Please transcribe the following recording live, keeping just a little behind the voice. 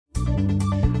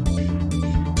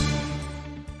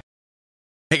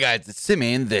Hey guys, it's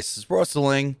Simeon. This is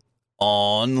Wrestling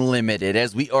Unlimited.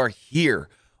 As we are here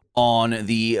on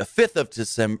the 5th of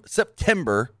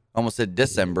September, almost said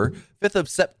December, 5th of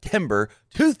September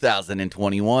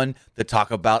 2021 to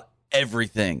talk about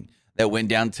everything that went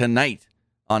down tonight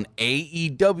on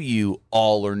AEW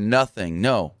All or Nothing.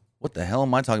 No, what the hell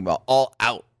am I talking about? All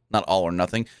Out, not All or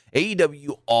Nothing.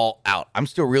 AEW All Out. I'm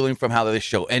still reeling from how this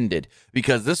show ended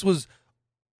because this was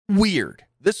weird.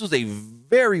 This was a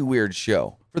very weird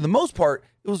show. For the most part,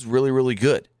 it was really, really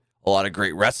good. A lot of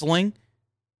great wrestling,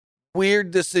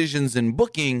 weird decisions in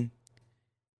booking,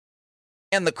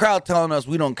 and the crowd telling us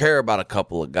we don't care about a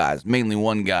couple of guys, mainly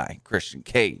one guy, Christian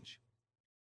Cage.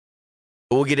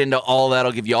 But we'll get into all that.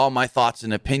 I'll give you all my thoughts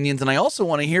and opinions, and I also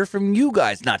want to hear from you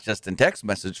guys, not just in text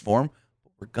message form,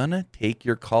 but we're going to take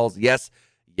your calls. Yes,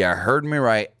 you heard me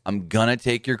right. I'm going to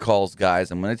take your calls,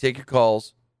 guys. I'm going to take your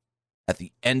calls at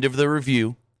the end of the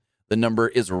review. The number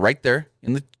is right there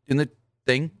in the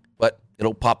thing, but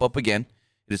it'll pop up again.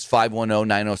 It is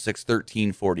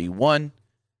 510-906-1341.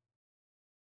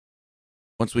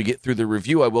 Once we get through the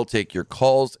review, I will take your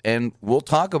calls, and we'll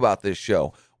talk about this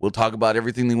show. We'll talk about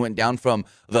everything that went down from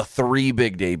the three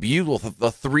big debuts, the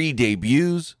three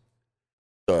debuts,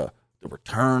 the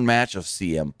return match of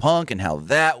CM Punk and how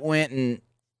that went, and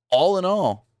all in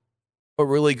all, a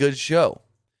really good show.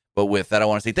 But with that, I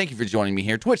want to say thank you for joining me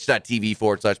here.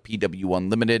 Twitch.tv/PW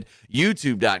Unlimited,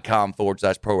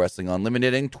 YouTube.com/Pro Wrestling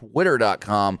Unlimited, and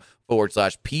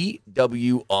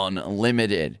Twitter.com/PW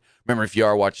Unlimited. Remember, if you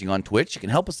are watching on Twitch, you can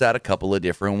help us out a couple of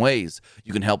different ways.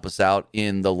 You can help us out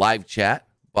in the live chat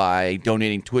by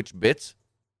donating Twitch bits,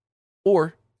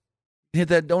 or hit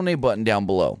that donate button down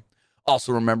below.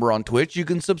 Also, remember on Twitch, you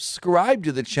can subscribe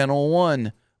to the channel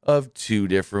one of two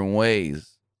different ways.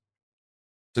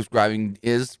 Subscribing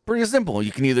is pretty simple.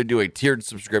 You can either do a tiered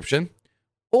subscription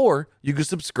or you can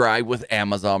subscribe with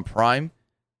Amazon Prime.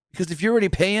 Because if you're already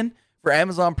paying for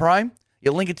Amazon Prime, you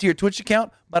link it to your Twitch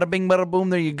account, bada bing, bada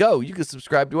boom, there you go. You can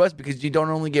subscribe to us because you don't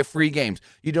only get free games.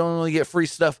 You don't only get free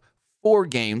stuff for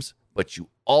games, but you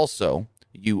also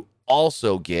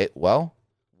get, well,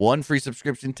 one free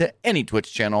subscription to any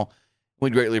Twitch channel.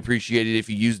 We'd greatly appreciate it if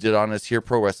you used it on us here,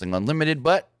 Pro Wrestling Unlimited.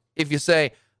 But if you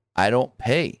say, I don't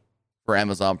pay for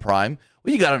Amazon Prime,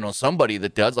 well, you got to know somebody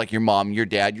that does, like your mom, your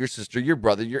dad, your sister, your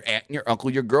brother, your aunt, your uncle,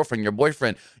 your girlfriend, your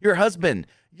boyfriend, your husband,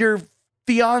 your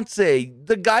fiance,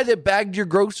 the guy that bagged your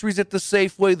groceries at the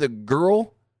Safeway, the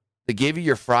girl that gave you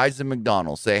your fries at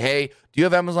McDonald's. Say, hey, do you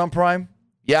have Amazon Prime?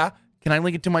 Yeah. Can I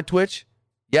link it to my Twitch?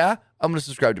 Yeah. I'm going to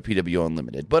subscribe to PW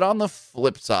Unlimited. But on the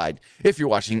flip side, if you're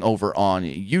watching over on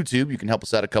YouTube, you can help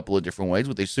us out a couple of different ways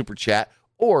with a super chat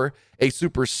or a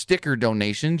super sticker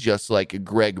donation, just like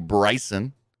Greg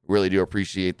Bryson. Really do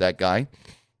appreciate that guy.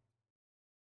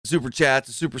 Super chats,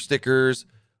 the super stickers,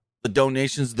 the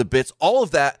donations, the bits, all of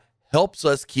that helps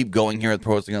us keep going here at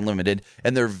Pro Wrestling Unlimited,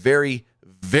 and they're very,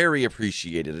 very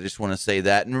appreciated. I just want to say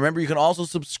that. And remember, you can also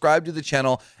subscribe to the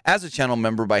channel as a channel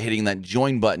member by hitting that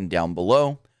join button down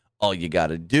below. All you got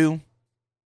to do,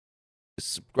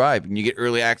 subscribe, and you get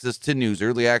early access to news,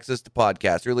 early access to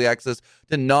podcasts, early access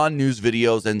to non-news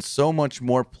videos, and so much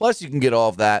more. Plus, you can get all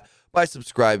of that by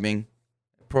subscribing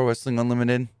to Pro Wrestling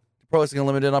Unlimited on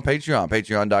Patreon,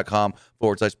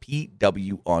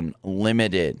 patreon.com/PW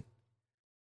Unlimited.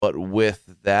 But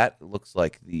with that, it looks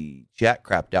like the chat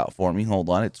crapped out for me. Hold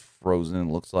on, it's frozen,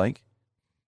 it looks like.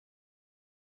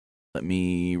 Let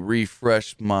me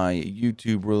refresh my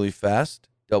YouTube really fast.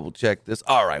 Double check this.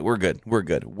 All right, we're good.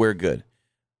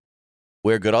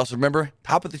 Also, remember,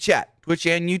 top of the chat, Twitch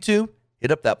and YouTube,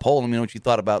 hit up that poll and let me know what you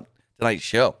thought about tonight's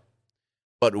show.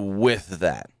 But with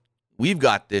that, we've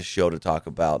got this show to talk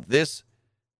about, this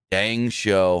dang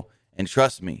show. And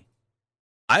trust me,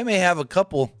 I may have a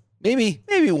couple, maybe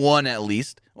one at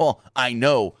least. Well, I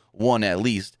know one at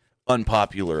least,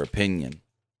 unpopular opinion.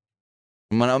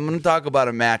 I'm going to talk about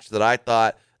a match that I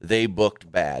thought they booked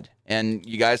bad. And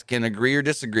you guys can agree or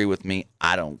disagree with me.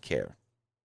 I don't care.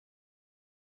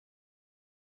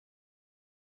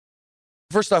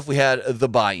 First off, we had the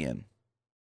buy-in,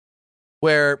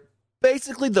 where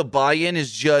basically the buy-in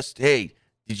is just, hey,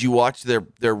 did you watch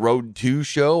their Road 2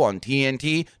 show on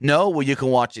TNT? No? Well, you can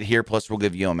watch it here, plus we'll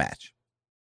give you a match.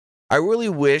 I really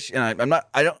wish, and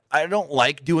I don't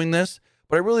like doing this,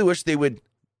 but I really wish they would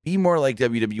be more like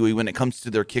WWE when it comes to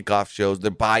their kickoff shows,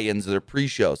 their buy-ins, their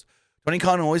pre-shows. Tony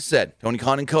Khan always said, Tony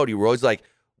Khan and Cody were always like,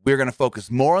 we're going to focus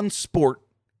more on sport,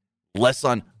 less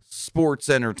on sports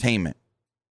entertainment.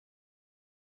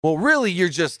 Well, really, you're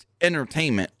just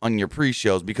entertainment on your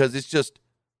pre-shows because it's just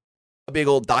a big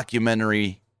old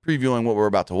documentary previewing what we're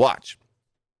about to watch.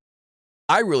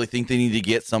 I really think they need to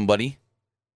get somebody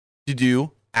to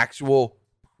do actual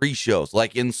pre-shows,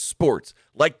 like in sports,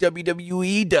 like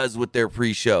WWE does with their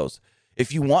pre-shows.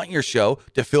 If you want your show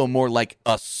to feel more like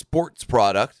a sports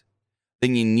product,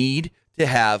 then you need to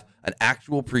have an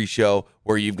actual pre-show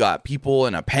where you've got people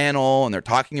in a panel and they're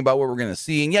talking about what we're going to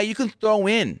see. And yeah, you can throw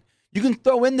in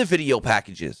the video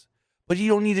packages, but you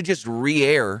don't need to just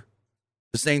re-air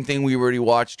the same thing we already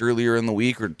watched earlier in the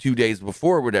week or 2 days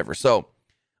before or whatever. So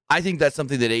I think that's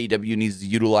something that AEW needs to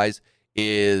utilize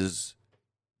is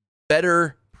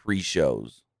better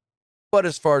pre-shows. But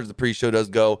as far as the pre-show does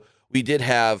go, we did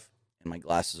have, and my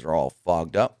glasses are all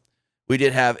fogged up, we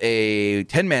did have a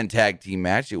 10-man tag team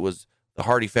match. It was the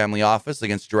Hardy Family Office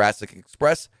against Jurassic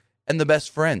Express and the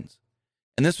Best Friends.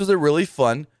 And this was a really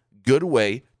fun, good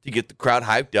way to get the crowd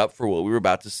hyped up for what we were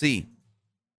about to see.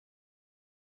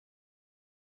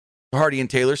 Hardy and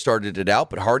Taylor started it out,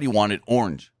 but Hardy wanted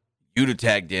Orange. Yuta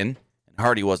tagged in, and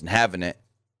Hardy wasn't having it,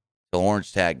 so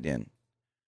Orange tagged in.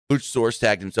 Luchasaurus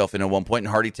tagged himself in at one point,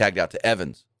 and Hardy tagged out to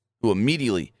Evans, who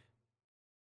immediately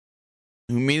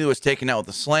was taken out with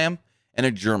a slam and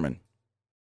a German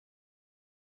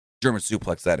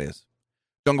suplex, that is.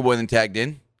 Jungle Boy then tagged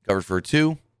in, covered for a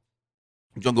 2.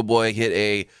 Jungle Boy hit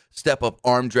a step-up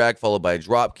arm drag followed by a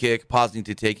drop kick, pausing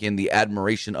to take in the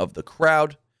admiration of the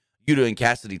crowd. Yuta and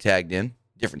Cassidy tagged in.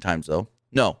 Different times, though.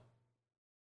 No.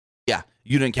 Yeah,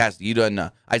 Yuta and Cassidy. Yuta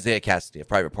and Isaiah Cassidy, a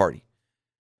Private Party.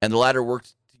 And the latter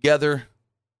worked together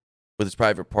with his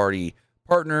Private Party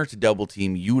partner to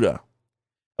double-team Yuta.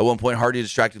 At one point, Hardy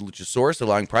distracted Luchasaurus,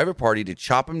 allowing Private Party to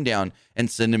chop him down and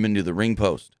send him into the ring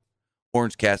post.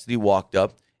 Orange Cassidy walked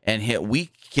up and hit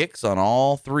weak kicks on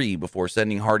all 3 before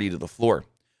sending Hardy to the floor.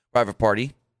 Private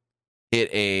Party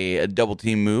hit a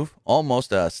double-team move,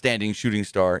 almost a standing shooting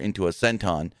star into a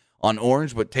senton on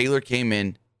Orange, but Taylor came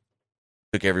in,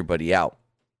 took everybody out.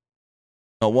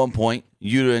 At one point,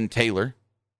 Yuta and Taylor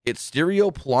hit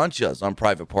stereo planchas on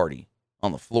Private Party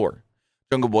on the floor.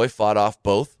 Jungle Boy fought off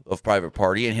both of Private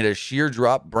Party and hit a sheer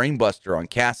drop brainbuster on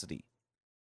Cassidy.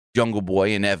 Jungle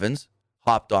Boy and Evans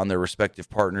hopped on their respective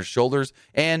partners' shoulders,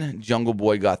 and Jungle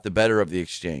Boy got the better of the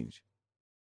exchange.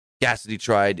 Cassidy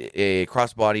tried a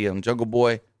crossbody on Jungle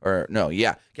Boy,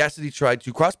 Cassidy tried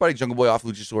to crossbody Jungle Boy off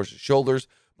Luchasaurus' shoulders,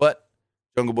 but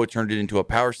Jungle Boy turned it into a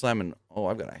power slam, and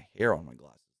I've got a hair on my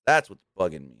glasses. That's what's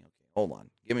bugging me. Okay, hold on.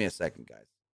 Give me a second, guys.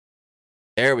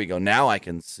 There we go. Now I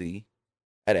can see.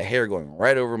 I had a hair going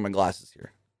right over my glasses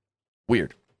here.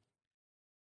 Weird.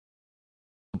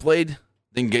 The Blade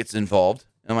then gets involved,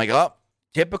 and I'm like, oh,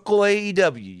 typical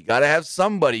AEW. You got to have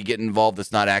somebody get involved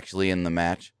that's not actually in the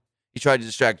match. He tried to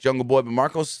distract Jungle Boy, but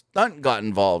Marco Stunt got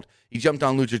involved. He jumped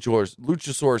on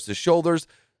Luchasaurus' shoulders.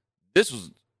 This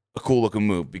was a cool-looking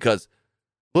move because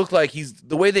it looked like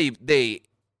the way they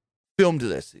filmed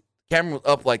this, the camera was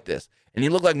up like this, and he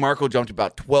looked like Marco jumped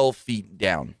about 12 feet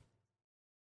down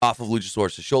off of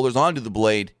Luchasaurus' shoulders onto the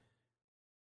Blade.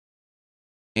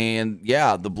 And,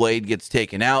 yeah, the Blade gets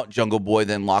taken out. Jungle Boy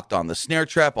then locked on the snare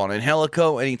trap on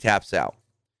Angelico, and he taps out.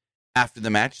 After the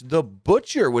match, the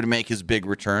Butcher would make his big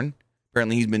return.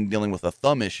 Apparently, he's been dealing with a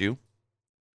thumb issue.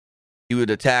 He would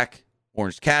attack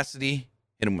Orange Cassidy,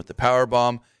 hit him with the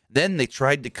powerbomb. Then they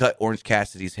tried to cut Orange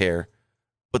Cassidy's hair,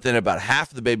 but then about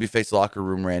half of the babyface locker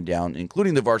room ran down,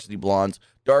 including the Varsity Blondes,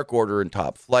 Dark Order, and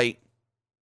Top Flight.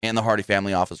 And the Hardy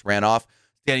Family Office ran off,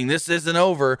 stating, "This isn't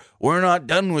over. We're not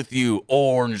done with you,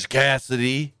 Orange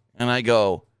Cassidy." And I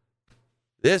go,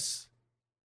 this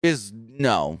is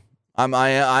no. I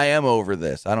am over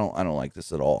this. I don't like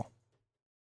this at all.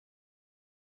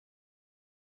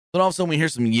 Then all of a sudden we hear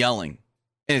some yelling,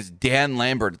 and it's Dan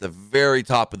Lambert at the very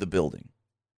top of the building.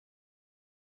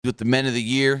 He's with the Men of the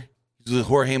Year. He's with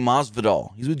Jorge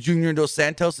Masvidal. He's with Junior Dos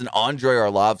Santos and Andrei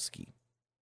Arlovsky.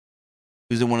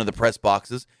 He was in one of the press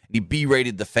boxes, and he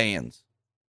berated the fans.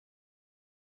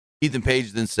 Ethan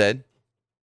Page then said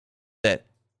that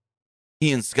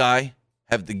he and Sky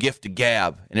have the gift of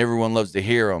gab, and everyone loves to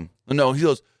hear him. No, he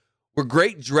goes, "We're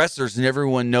great dressers, and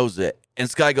everyone knows it." And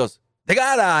Sky goes, "They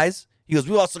got eyes." He goes,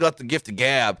 "We also got the gift of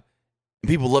gab, and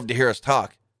people love to hear us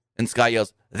talk." And Sky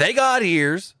yells, "They got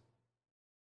ears."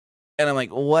 And I'm like,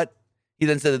 what? He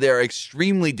then said that they are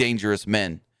extremely dangerous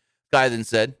men. Sky then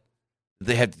said that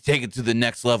they have to take it to the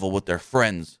next level with their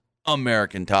friends,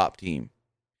 American Top Team.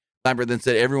 Lambert then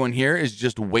said everyone here is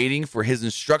just waiting for his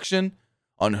instruction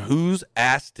on whose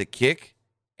ass to kick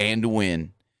and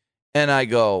win. And I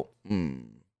go,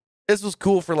 this was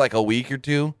cool for like a week or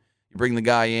two. You bring the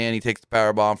guy in, he takes the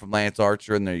power bomb from Lance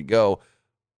Archer, and there you go.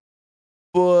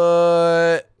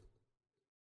 But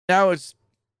now it's,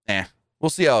 we'll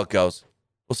see how it goes.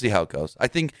 I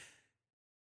think,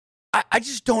 I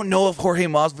just don't know if Jorge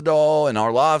Masvidal and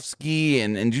Arlovsky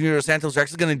and Junior Dos Santos are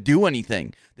actually going to do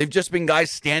anything. They've just been guys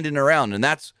standing around, and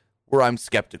that's where I'm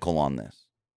skeptical on this.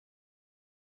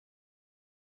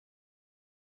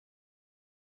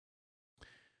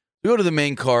 We go to the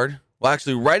main card. Well,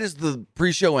 actually, right as the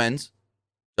pre-show ends,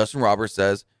 Justin Roberts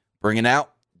says, bring it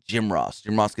out, Jim Ross.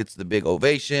 Jim Ross gets the big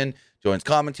ovation, joins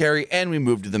commentary, and we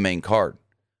move to the main card.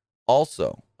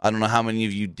 Also, I don't know how many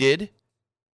of you did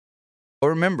or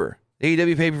remember the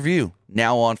AEW pay-per-view,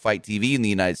 now on Fight TV in the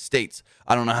United States.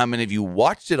 I don't know how many of you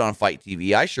watched it on Fight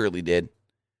TV. I surely did.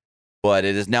 But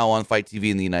it is now on Fight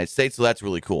TV in the United States, so that's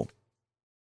really cool.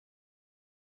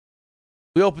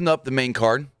 We opened up the main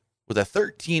card with a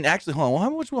 13. Actually, hold on.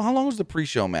 How long was the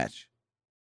pre-show match?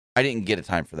 I didn't get a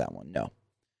time for that one. No.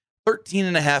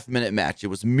 13.5-minute match. It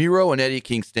was Miro and Eddie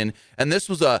Kingston. And this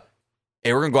was hey,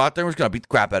 we're going to go out there and we're just going to beat the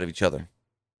crap out of each other.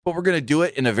 But we're going to do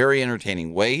it in a very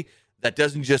entertaining way that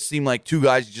doesn't just seem like two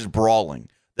guys just brawling.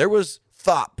 There was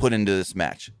thought put into this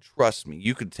match. Trust me,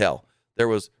 you could tell. There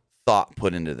was thought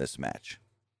put into this match.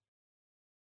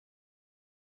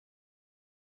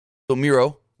 So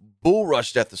Miro bull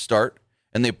rushed at the start,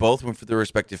 and they both went for their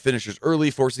respective finishers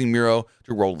early, forcing Miro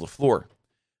to roll to the floor.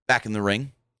 Back in the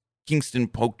ring, Kingston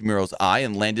poked Miro's eye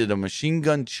and landed a machine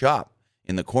gun chop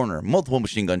in the corner. Multiple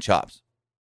machine gun chops.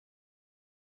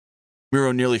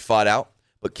 Miro nearly fought out,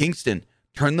 but Kingston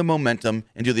turned the momentum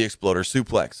into the exploder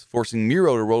suplex, forcing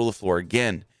Miro to roll to the floor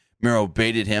again. Miro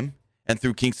baited him and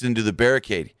threw Kingston into the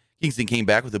barricade. Kingston came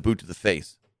back with a boot to the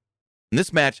face. And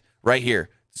this match right here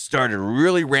started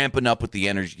really ramping up with the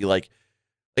energy. Like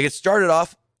it started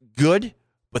off good,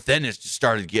 but then it just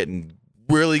started getting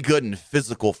really good and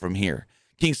physical from here.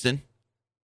 Kingston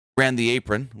ran the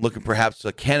apron, looking perhaps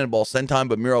a cannonball senton,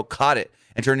 but Miro caught it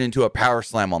and turned it into a power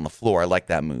slam on the floor. I like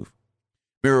that move.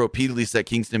 Miro repeatedly set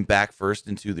Kingston back first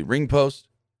into the ring post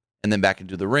and then back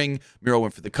into the ring. Miro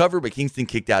went for the cover, but Kingston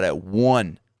kicked out at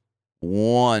 1.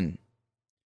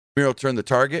 Miro turned the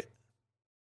target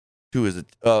to his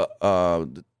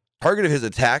the target of his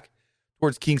attack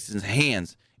towards Kingston's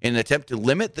hands in an attempt to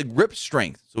limit the grip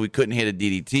strength so he couldn't hit a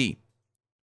DDT.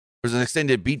 There's an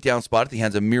extended beatdown spot at the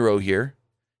hands of Miro here.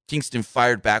 Kingston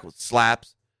fired back with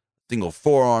slaps, single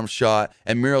forearm shot,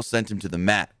 and Miro sent him to the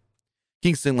mat.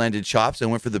 Kingston landed chops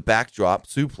and went for the backdrop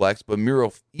suplex, but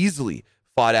Miro easily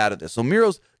fought out of this. So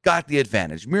Miro's got the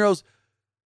advantage. Miro's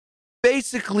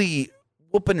basically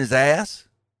whooping his ass,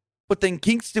 but then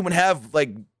Kingston would have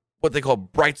like what they call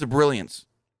brights of brilliance,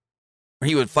 where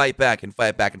he would fight back and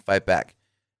fight back and fight back.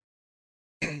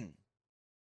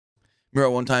 Miro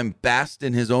one time basked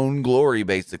in his own glory,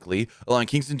 basically, allowing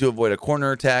Kingston to avoid a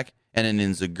corner attack and hit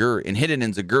an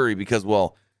enziguri because,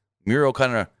 well, Miro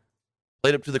kind of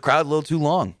played up to the crowd a little too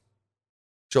long.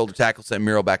 Shoulder tackle sent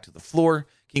Miro back to the floor.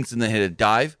 Kingston then hit a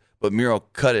dive, but Miro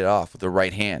cut it off with the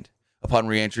right hand. Upon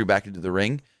re-entry back into the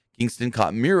ring, Kingston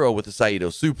caught Miro with a Saito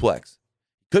suplex.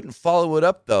 He couldn't follow it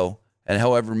up, though,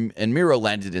 and Miro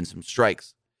landed in some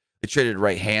strikes. They traded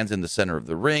right hands in the center of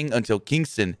the ring until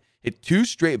Kingston hit 2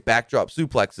 straight backdrop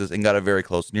suplexes and got a very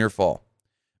close near fall.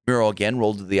 Miro again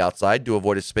rolled to the outside to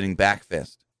avoid a spinning back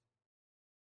fist.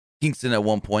 Kingston at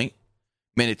one point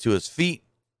made it to his feet.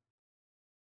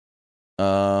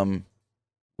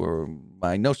 Where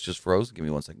my notes just froze. Give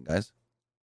me 1 second, guys.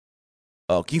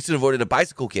 Oh, Kingston avoided a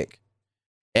bicycle kick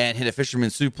and hit a fisherman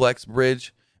suplex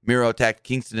bridge. Miro attacked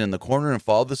Kingston in the corner and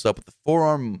followed this up with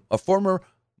a former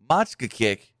Machka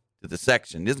kick to the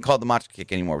section. He doesn't call it the Machka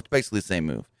kick anymore. It's basically the same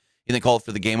move. He then called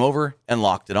for the game over and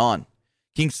locked it on.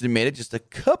 Kingston made it just a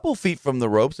couple feet from the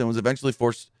ropes and was eventually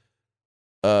forced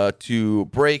to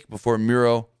break before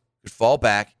Miro could fall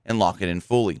back and lock it in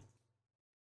fully.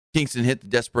 Kingston hit the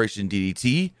desperation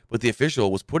DDT, but the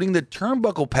official was putting the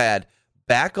turnbuckle pad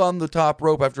back on the top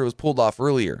rope after it was pulled off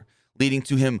earlier, leading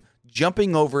to him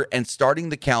jumping over and starting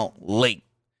the count late.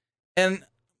 And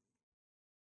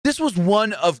this was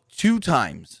one of 2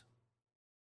 times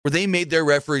where they made their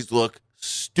referees look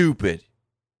stupid.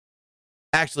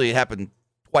 Actually, it happened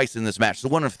twice in this match, so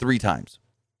 1 of 3 times.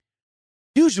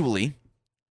 Usually,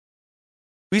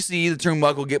 we see the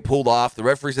turnbuckle get pulled off. The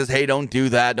referee says, hey, don't do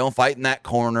that. Don't fight in that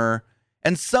corner.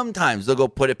 And sometimes they'll go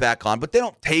put it back on, but they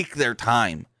don't take their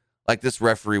time like this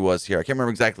referee was here. I can't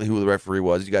remember exactly who the referee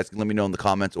was. You guys can let me know in the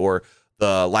comments or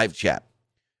the live chat.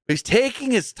 But he's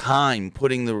taking his time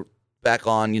putting the back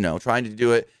on, trying to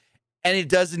do it, and it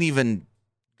doesn't even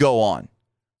go on.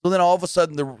 So then all of a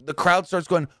sudden, the crowd starts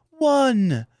going,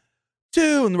 1,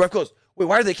 2, and the ref goes, wait,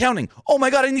 why are they counting? Oh my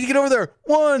God, I need to get over there.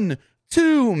 1,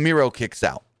 2, Miro kicks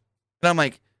out. And I'm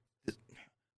like,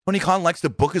 Tony Khan likes to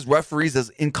book his referees as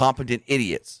incompetent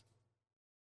idiots.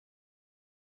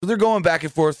 So they're going back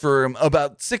and forth for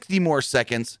about 60 more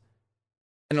seconds.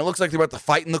 And it looks like they're about to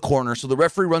fight in the corner. So the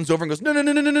referee runs over and goes, no, no,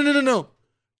 no, no, no, no, no, no.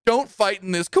 Don't fight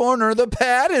in this corner. The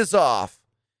pad is off.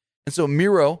 And so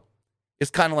Miro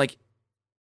is kind of like,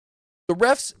 the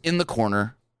ref's in the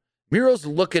corner. Miro's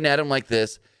looking at him like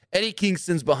this. Eddie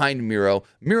Kingston's behind Miro.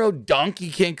 Miro donkey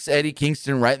kicks Eddie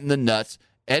Kingston right in the nuts.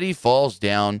 Eddie falls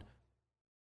down.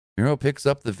 Miro picks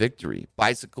up the victory.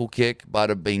 Bicycle kick,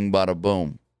 bada bing, bada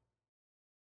boom.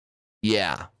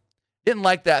 Yeah. Didn't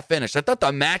like that finish. I thought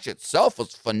the match itself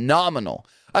was phenomenal.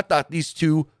 I thought these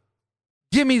two,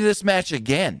 give me this match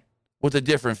again with a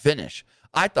different finish.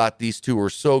 I thought these two were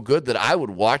so good that I would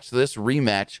watch this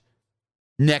rematch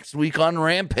next week on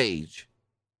Rampage.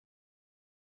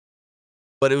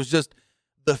 But it was just,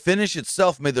 the finish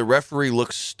itself made the referee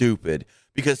look stupid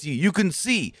because you can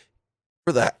see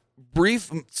for the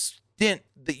brief stint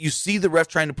that you see the ref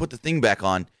trying to put the thing back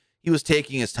on, he was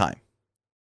taking his time.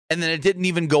 And then it didn't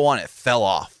even go on. It fell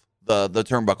off the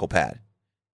turnbuckle pad.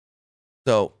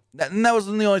 So that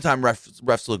wasn't the only time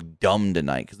refs looked dumb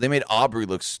tonight because they made Aubrey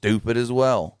look stupid as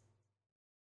well.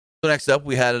 So next up,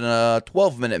 we had a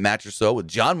 12-minute match or so with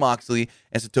Jon Moxley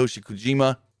and Satoshi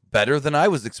Kojima. Better than I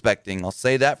was expecting. I'll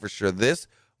say that for sure. This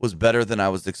was better than I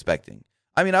was expecting.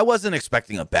 I mean, I wasn't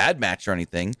expecting a bad match or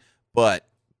anything, but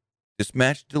this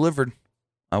match delivered.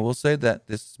 I will say that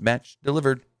this match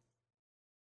delivered.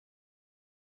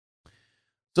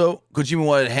 So Kojima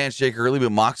wanted a handshake early,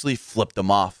 but Moxley flipped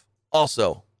him off.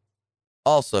 Also,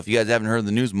 if you guys haven't heard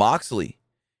the news, Moxley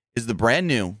is the brand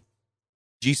new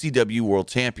GCW World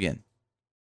Champion.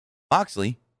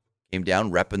 Moxley came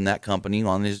down repping that company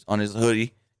on his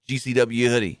hoodie, GCW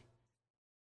hoodie.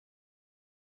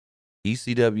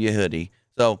 GCW hoodie.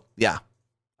 So, yeah.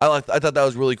 I thought that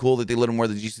was really cool that they let him wear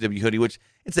the GCW hoodie, which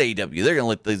it's AEW. They're going to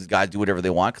let these guys do whatever they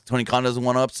want because Tony Khan doesn't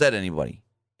want to upset anybody.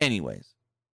 Anyways.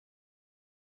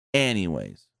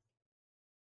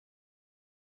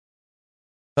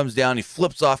 Comes down, he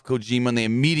flips off Kojima, and they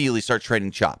immediately start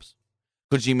trading chops.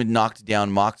 Kojima knocked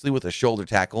down Moxley with a shoulder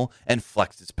tackle and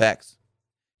flexed his pecs.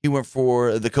 He went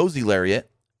for the cozy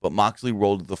lariat, but Moxley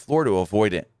rolled to the floor to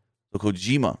avoid it. So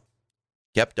Kojima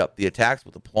kept up the attacks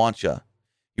with a plancha.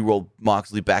 He rolled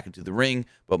Moxley back into the ring,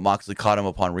 but Moxley caught him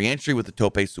upon re-entry with the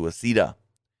tope suicida.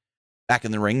 Back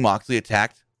in the ring, Moxley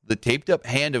attacked the taped-up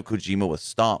hand of Kojima with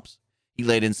stomps. He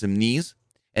laid in some knees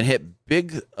and hit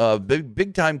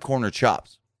big-time corner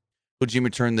chops.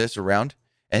 Kojima turned this around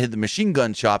and hit the machine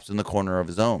gun chops in the corner of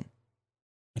his own.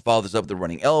 He followed this up with a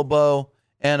running elbow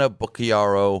and a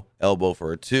Bukiaro elbow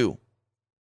for a 2.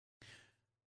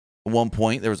 At one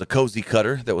point, there was a cozy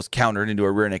cutter that was countered into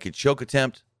a rear naked choke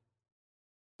attempt.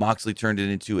 Moxley turned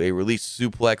it into a release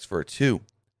suplex for a 2.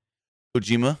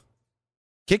 Kojima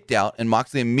kicked out, and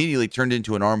Moxley immediately turned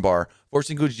into an armbar,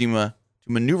 forcing Kojima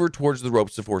to maneuver towards the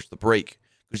ropes to force the break.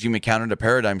 Kojima countered a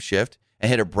paradigm shift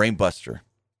and hit a brainbuster.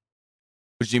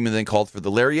 Kojima then called for the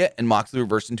lariat, and Moxley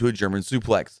reversed into a German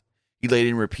suplex. He laid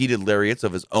in repeated lariats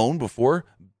of his own before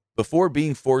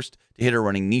being forced to hit a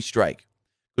running knee strike.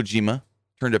 Kojima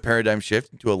turned a paradigm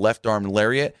shift into a left arm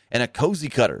lariat and a cozy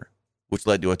cutter, which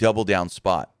led to a double down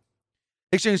spot.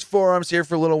 They exchanged forearms here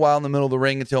for a little while in the middle of the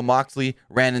ring until Moxley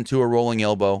ran into a rolling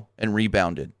elbow and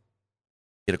rebounded.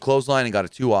 Hit a clothesline and got a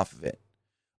 2 off of it.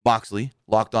 Moxley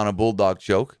locked on a bulldog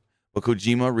choke, but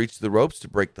Kojima reached the ropes to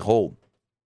break the hold.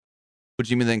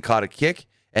 Kojima then caught a kick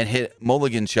and hit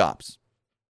mulligan chops.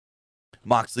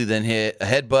 Moxley then hit a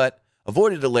headbutt,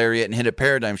 avoided a lariat, and hit a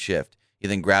paradigm shift. He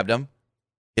then grabbed him,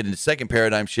 hit a second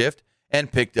paradigm shift,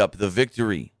 and picked up the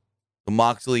victory. So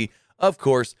Moxley, of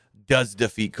course, does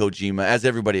defeat Kojima, as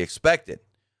everybody expected.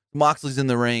 Moxley's in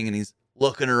the ring, and he's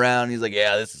looking around. He's like,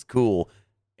 yeah, this is cool.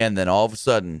 And then all of a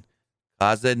sudden,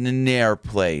 Kaze Niner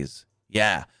plays.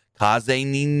 Yeah, Kaze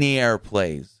Niner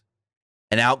plays.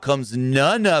 And out comes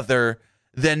none other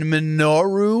than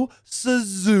Minoru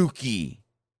Suzuki.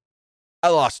 I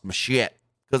lost my shit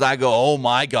because I go, oh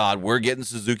my God, we're getting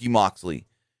Suzuki Moxley.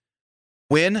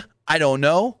 When? I don't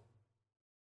know.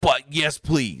 But yes,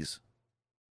 please.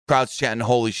 Crowd's chanting,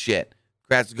 holy shit.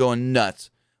 Crowd's going nuts.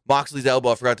 Moxley's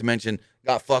elbow, I forgot to mention,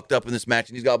 got fucked up in this match,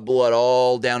 and he's got blood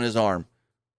all down his arm.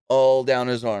 All down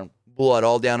his arm. Blood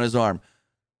all down his arm.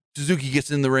 Suzuki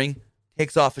gets in the ring,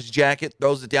 takes off his jacket,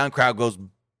 throws it down. Crowd goes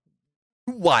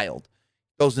wild.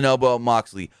 Throws an elbow at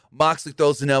Moxley. Moxley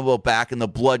throws an elbow back, and the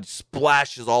blood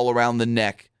splashes all around the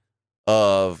neck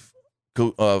of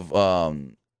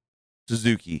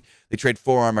Suzuki. They trade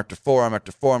forearm after forearm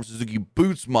after forearm. Suzuki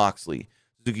boots Moxley.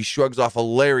 Suzuki shrugs off a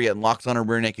lariat and locks on a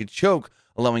rear naked choke,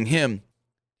 allowing him to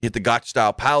hit the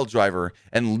Gotch-style pile driver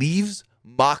and leaves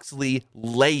Moxley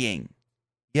laying.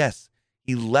 Yes,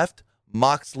 he left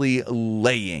Moxley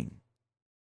laying.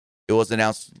 It was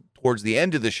announced towards the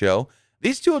end of the show.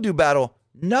 These two will do battle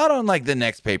not on like the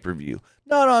next pay-per-view,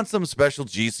 not on some special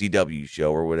GCW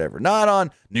show or whatever, not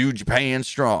on New Japan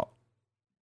Strong.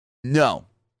 No.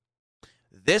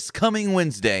 This coming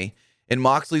Wednesday in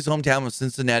Moxley's hometown of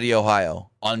Cincinnati,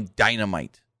 Ohio, on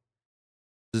Dynamite.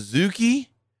 Suzuki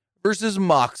versus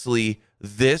Moxley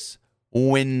this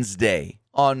Wednesday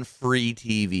on free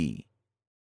TV.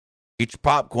 Get your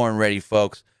popcorn ready,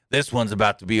 folks. This one's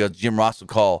about to be what Jim Ross would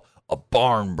call a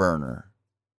barn burner.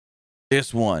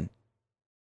 This one is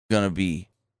going to be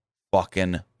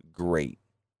fucking great.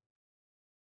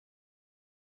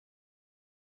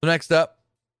 So next up,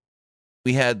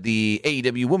 we had the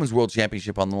AEW Women's World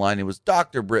Championship on the line. It was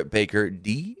Dr. Britt Baker,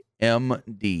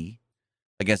 DMD,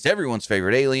 against everyone's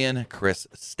favorite alien, Chris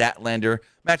Statlander.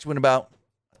 Match went about,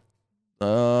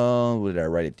 what did I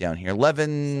write it down here?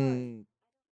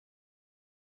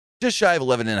 Just shy of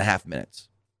 11 and a half minutes.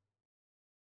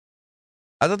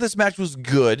 I thought this match was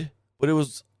good, but it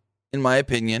was, in my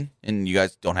opinion, and you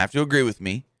guys don't have to agree with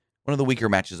me, one of the weaker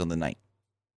matches on the night.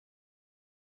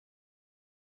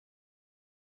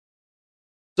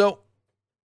 So,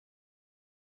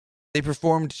 they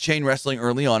performed chain wrestling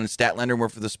early on, and Statlander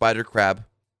went for the spider crab,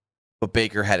 but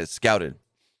Baker had it scouted.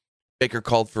 Baker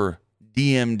called for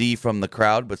DMD from the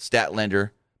crowd, but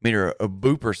Statlander made her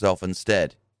boop herself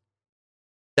instead.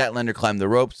 Statlander climbed the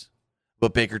ropes,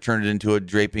 but Baker turned it into a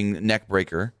draping neck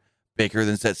breaker. Baker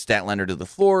then set Statlander to the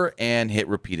floor and hit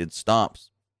repeated stomps.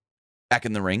 Back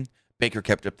in the ring, Baker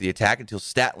kept up the attack until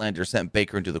Statlander sent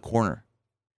Baker into the corner.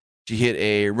 She hit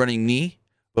a running knee,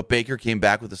 but Baker came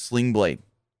back with a sling blade.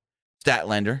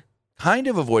 Statlander kind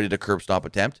of avoided a curb stomp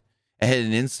attempt and hit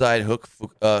an inside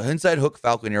hook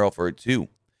Falcon Arrow for a 2.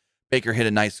 Baker hit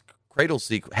a nice cradle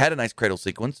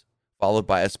sequence, followed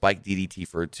by a spike DDT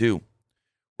for a 2.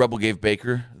 Rebel gave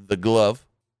Baker the glove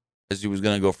as he was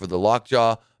going to go for the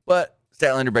lockjaw, but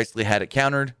Statlander basically had it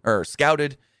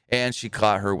scouted, and she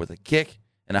caught her with a kick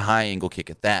and a high angle kick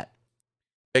at that.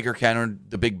 Baker countered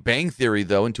the Big Bang Theory,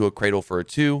 though, into a cradle for a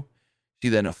 2. She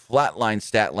then flatlined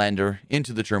Statlander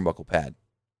into the turnbuckle pad.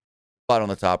 Fought on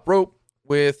the top rope,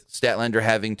 with Statlander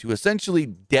having to essentially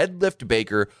deadlift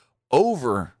Baker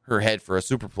over her head for a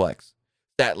superplex.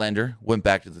 Statlander went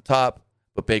back to the top,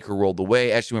 but Baker rolled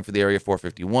away as she went for the Area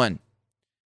 451.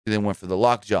 She then went for the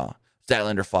lockjaw.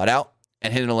 Statlander fought out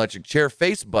and hit an electric chair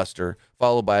face buster,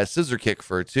 followed by a scissor kick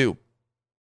for a 2.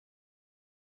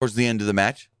 Towards the end of the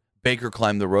match, Baker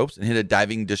climbed the ropes and hit a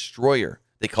diving destroyer.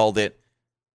 They called it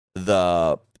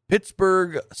the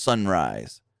Pittsburgh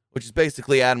Sunrise, which is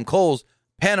basically Adam Cole's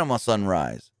Panama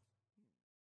Sunrise.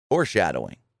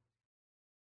 Foreshadowing.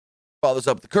 Followed this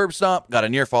up with the curb stomp, got a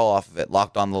near fall off of it,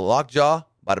 locked on the lockjaw.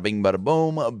 Bada bing, bada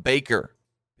boom. Baker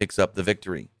picks up the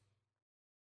victory.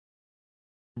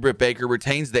 Britt Baker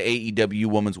retains the AEW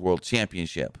Women's World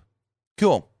Championship.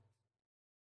 Cool.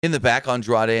 In the back,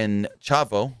 Andrade and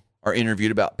Chavo are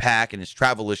interviewed about Pac and his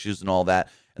travel issues and all that.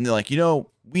 And they're like,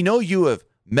 we know you have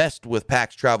messed with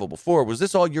Pac's travel before. Was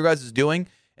this all your guys' doing?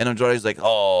 And Andrade's like,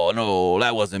 oh, no,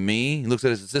 that wasn't me. He looks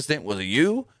at his assistant. Was it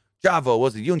you? Chavo,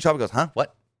 was it you? And Chavo goes, huh?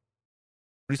 What?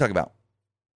 What are you talking about?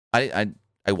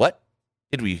 I what?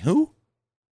 Did we who?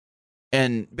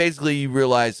 And basically you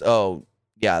realize, oh,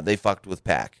 yeah, they fucked with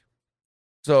Pac.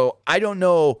 So I don't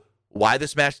know why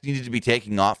this match needed to be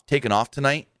taken off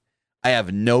tonight. I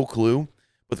have no clue.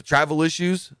 But the travel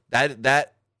issues,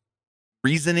 that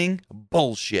reasoning,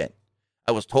 bullshit.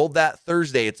 I was told that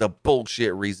Thursday it's a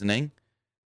bullshit reasoning.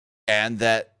 And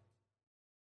that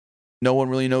no one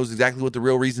really knows exactly what the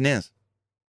real reason is.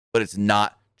 But it's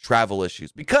not travel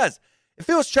issues. Because if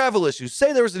it was travel issues,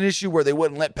 say there was an issue where they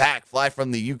wouldn't let Pac fly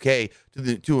from the UK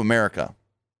to America.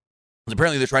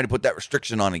 Apparently they're trying to put that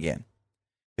restriction on again.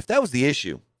 If that was the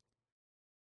issue,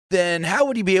 then how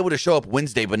would he be able to show up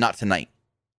Wednesday but not tonight?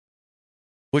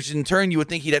 Which in turn, you would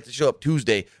think he'd have to show up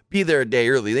Tuesday, be there a day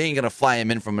early. They ain't going to fly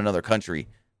him in from another country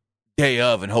day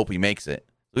of and hope he makes it.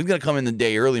 So he's going to come in the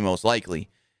day early most likely.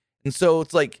 And so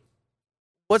it's like,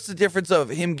 what's the difference of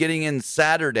him getting in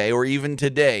Saturday or even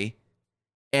today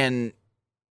and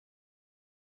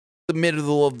the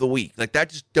middle of the week? Like, that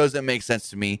just doesn't make sense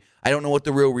to me. I don't know what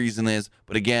the real reason is,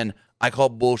 but again, I call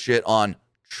bullshit on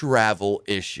travel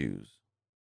issues.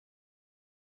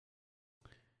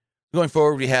 Going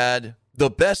forward, we had the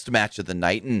best match of the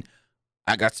night, and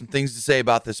I got some things to say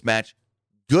about this match.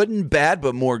 Good and bad,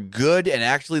 but more good, and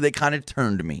actually they kind of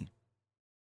turned me.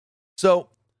 So,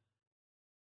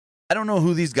 I don't know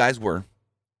who these guys were,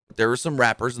 but there were some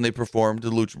rappers, and they performed the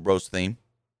Lucha Bros theme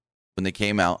when they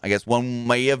came out. I guess one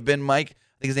may have been Mike.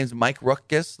 I think his name's Mike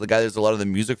Ruckus, the guy that does a lot of the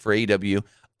music for AEW.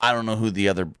 I don't know who the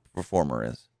other performer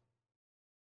is.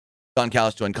 Don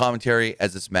Callis joined commentary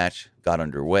as this match got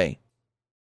underway.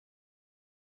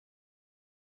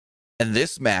 And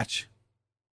this match,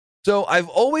 so I've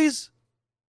always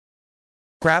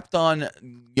crapped on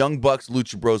Young Bucks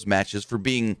Lucha Bros matches for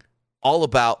being all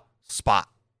about spot.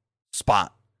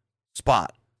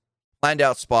 Planned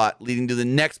out spot, leading to the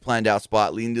next planned out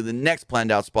spot, leading to the next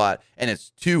planned out spot, and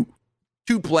it's too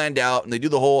planned out, and they do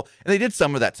the whole, and they did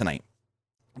some of that tonight.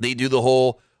 They do the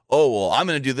whole, oh, well, I'm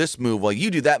going to do this move while you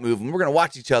do that move, and we're going to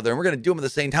watch each other, and we're going to do them at the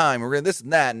same time, and we're going to this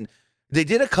and that, and they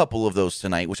did a couple of those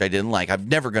tonight, which I didn't like. I'm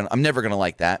never gonna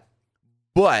like that.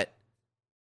 But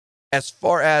as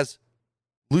far as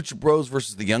Lucha Bros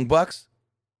versus the Young Bucks,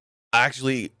 I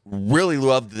actually really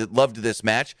loved this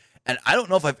match. And I don't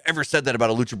know if I've ever said that about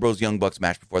a Lucha Bros Young Bucks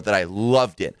match before, that I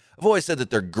loved it. I've always said that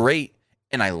they're great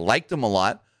and I liked them a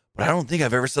lot, but I don't think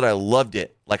I've ever said I loved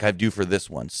it like I do for this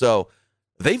one. So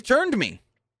they've turned me.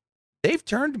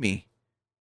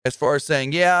 As far as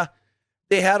saying, yeah,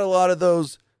 they had a lot of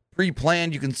those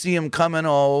pre-planned. You can see them coming.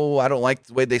 Oh, I don't like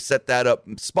the way they set that up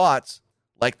in spots.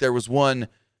 Like there was one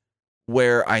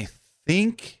where I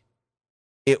think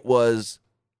it was,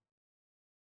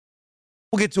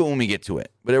 we'll get to it when we get to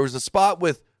it, but there was a spot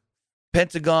with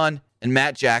Pentagon and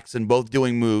Matt Jackson both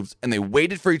doing moves, and they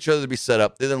waited for each other to be set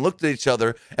up. They then looked at each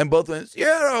other and both went,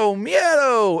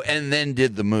 Miedo, and then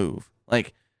did the move.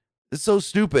 Like, it's so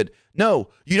stupid. No,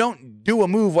 you don't do a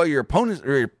move while your opponent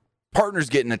or your partner's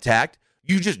getting attacked.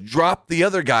 You just drop the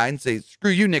other guy and say, screw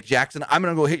you, Nick Jackson. I'm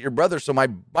going to go hit your brother so my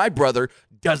brother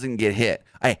doesn't get hit.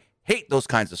 I hate those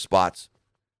kinds of spots.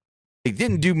 They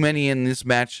didn't do many in this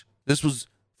match. This was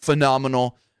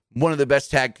phenomenal. One of the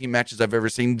best tag team matches I've ever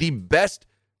seen. The best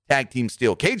tag team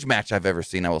steel cage match I've ever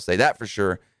seen. I will say that for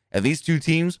sure. And these two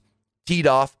teams teed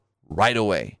off right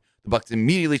away. The Bucks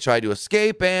immediately tried to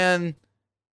escape and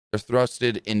they're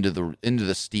thrusted into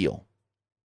the steel.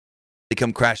 They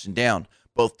come crashing down.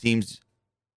 Both teams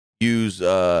use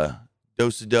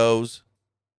dos-a-dos,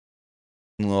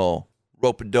 little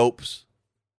rope-a-dopes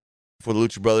before the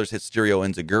Lucha Brothers hit Stereo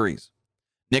Enzuiguris.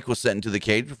 Nick was sent into the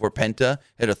cage before Penta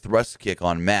hit a thrust kick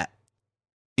on Matt.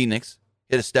 Phoenix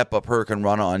hit a step-up Hurricane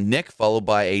Rana on Nick, followed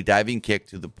by a diving kick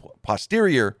to the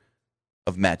posterior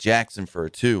of Matt Jackson for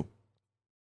a 2.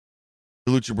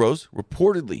 The Lucha Bros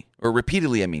repeatedly,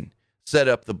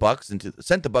 sent the Bucks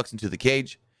into the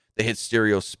cage. They hit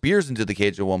Stereo Spears into the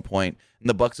cage at one point, and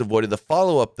the Bucks avoided the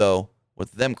follow-up, though,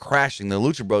 with them crashing, the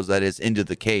Lucha Bros, that is, into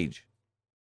the cage.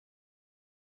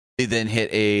 They then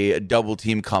hit a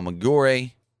double-team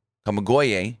Kamagoye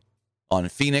on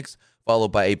Phoenix,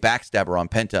 followed by a backstabber on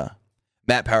Penta.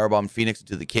 Matt powerbombed Phoenix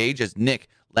into the cage as Nick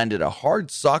landed a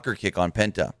hard soccer kick on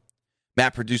Penta.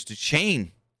 Matt produced a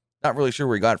chain. Not really sure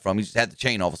where he got it from. He just had the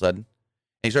chain all of a sudden.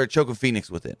 And he started choking Phoenix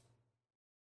with it.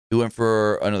 He went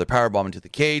for another powerbomb into the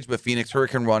cage, but Phoenix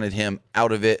Hurricane Run'd him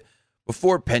out of it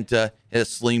before Penta hit a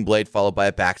sling blade followed by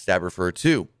a backstabber for a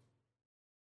 2.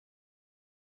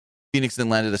 Phoenix then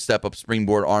landed a step-up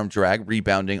springboard arm drag,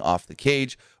 rebounding off the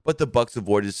cage, but the Bucks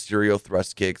avoided Stereo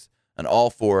thrust kicks, and all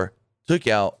four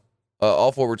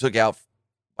were took out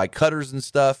by cutters and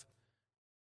stuff.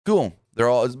 Cool.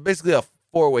 It's basically a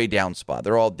 4-way down spot.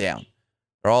 They're all down.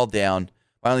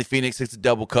 Finally, Phoenix hits a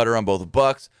double cutter on both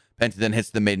Bucks. Penta then hits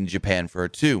the Made in Japan for a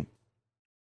 2.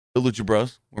 The Lucha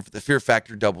Bros went for the Fear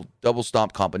Factor double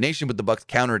stomp combination, but the Bucks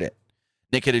countered it.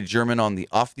 Nick hit a German on the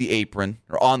apron.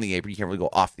 You can't really go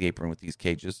off the apron with these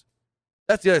cages.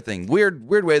 That's the other thing. Weird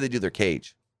way they do their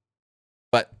cage.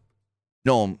 But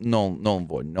no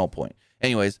point.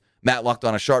 Anyways, Matt locked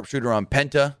on a sharpshooter on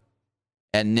Penta,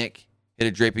 and Nick hit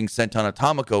a draping senton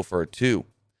atomico for a 2.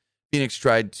 Phoenix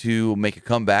tried to make a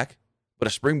comeback, but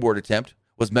a springboard attempt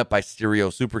was met by Stereo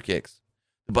super kicks.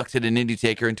 The Bucks hit an Indie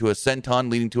Taker into a senton,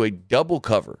 leading to a double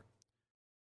cover.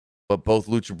 But both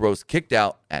Lucha Bros kicked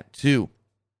out at 2.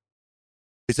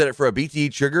 They set it for a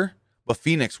BTE trigger, but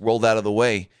Phoenix rolled out of the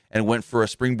way and went for a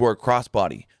springboard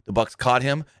crossbody. The Bucks caught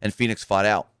him, and Phoenix fought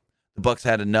out. The Bucks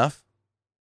had enough,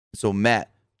 so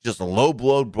Matt just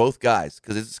low-blowed both guys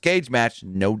because it's a cage match,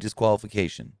 no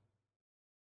disqualification.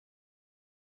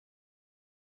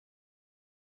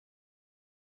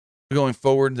 Going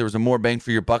forward, there was a more bang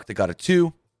for your buck that got a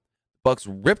 2. Bucks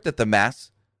ripped at the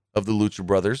mask of the Lucha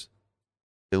Brothers.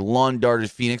 They lawn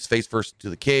darted Phoenix face first into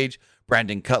the cage.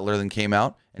 Brandon Cutler then came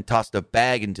out and tossed a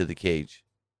bag into the cage.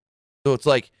 So it's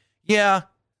like, yeah,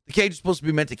 the cage is supposed to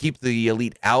be meant to keep the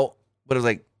elite out, but it was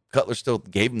like Cutler still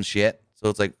gave him shit. So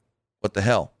it's like, what the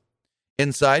hell?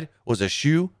 Inside was a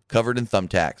shoe covered in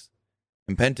thumbtacks.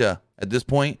 And Penta, at this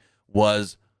point,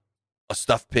 was a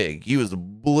stuffed pig. He was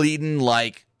bleeding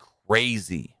like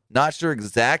crazy. Not sure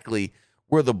exactly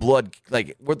where the blood,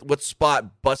 like what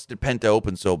spot busted Penta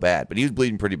open so bad, but he was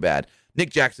bleeding pretty bad. Nick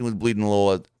Jackson was bleeding a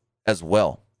little as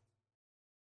well.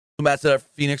 So Matt set up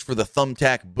Phoenix for the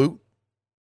thumbtack boot,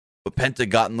 but Penta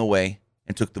got in the way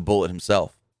and took the bullet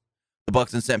himself. The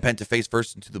Bucks then sent Penta face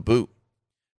first into the boot.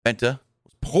 Penta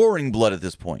was pouring blood at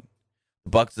this point.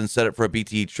 The Bucks then set up for a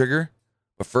BTE trigger,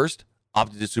 but first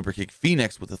opted to super kick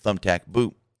Phoenix with a thumbtack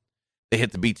boot. They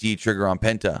hit the BTE trigger on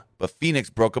Penta, but Phoenix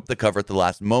broke up the cover at the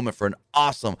last moment for an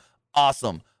awesome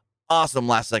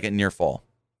last second near fall.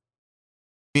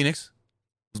 Phoenix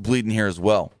was bleeding here as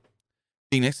well.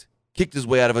 Phoenix kicked his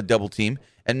way out of a double team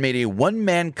and made a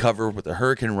one-man cover with a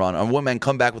Hurricane Rana, a one-man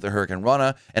comeback with a Hurricane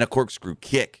Rana and a corkscrew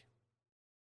kick.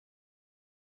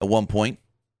 At one point,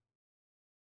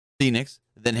 Phoenix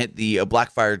then hit the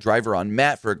Blackfire driver on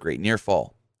Matt for a great near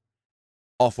fall.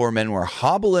 All four men were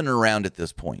hobbling around at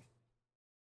this point.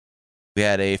 We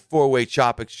had a four-way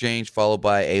chop exchange followed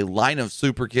by a line of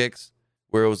super kicks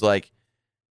where it was like,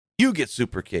 you get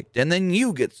super kicked, and then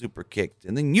you get super kicked,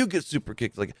 and then you get super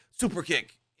kicked, like super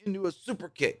kick into a super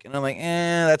kick. And I'm like,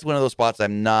 that's one of those spots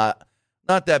I'm not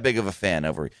that big of a fan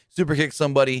of. Super kick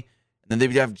somebody, and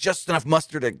then they have just enough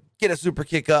muster to get a super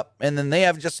kick up, and then they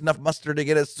have just enough muster to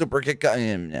get a super kick up,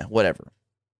 and whatever.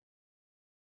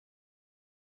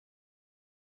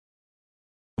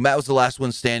 Matt was the last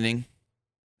one standing,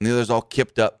 and the others all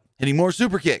kipped up, hitting more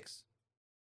super kicks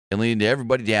and leading to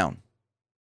everybody down.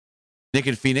 Nick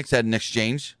and Phoenix had an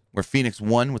exchange where Phoenix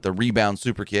won with a rebound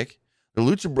super kick. The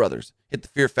Lucha Brothers hit the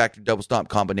Fear Factor double stomp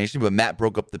combination, but Matt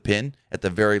broke up the pin at the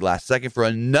very last second for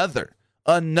another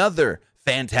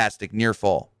fantastic near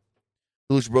fall.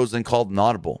 The Lucha Bros then called an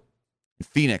audible, and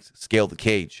Phoenix scaled the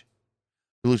cage.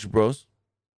 The Lucha Bros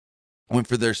went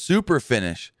for their super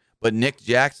finish, but Nick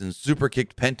Jackson super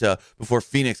kicked Penta before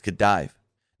Phoenix could dive.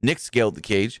 Nick scaled the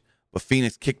cage, but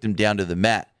Phoenix kicked him down to the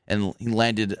mat, and he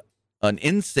landed an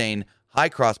insane high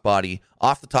crossbody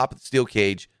off the top of the steel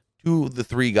cage to the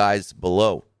three guys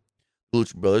below. The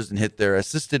Lucha Brothers then hit their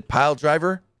assisted pile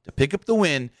driver to pick up the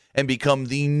win and become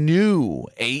the new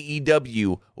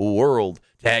AEW World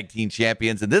Tag Team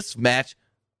Champions. And this match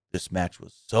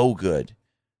was so good.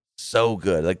 So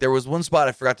good. Like, there was one spot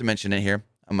I forgot to mention in here.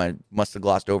 I must have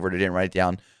glossed over it. I didn't write it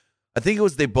down. I think it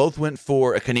was they both went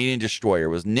for a Canadian Destroyer. It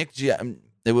was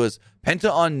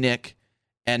Penta on Nick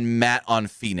and Matt on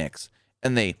Phoenix.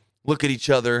 And they look at each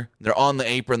other. They're on the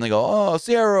apron. They go, oh,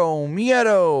 Cero,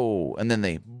 Miedo. And then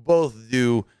they both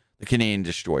do the Canadian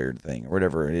Destroyer thing or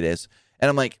whatever it is. And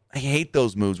I'm like, I hate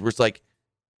those moves where it's like,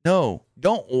 no,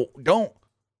 don't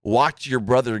watch your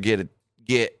brother get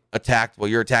attacked while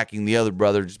you're attacking the other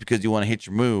brother just because you want to hit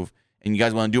your move and you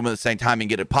guys want to do them at the same time and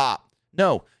get it pop.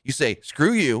 No, you say,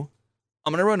 screw you.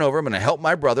 I'm going to run over. I'm going to help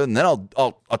my brother, and then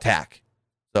I'll attack.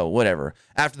 So, whatever.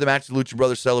 After the match, the Lucha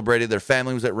Brothers celebrated. Their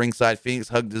family was at ringside. Phoenix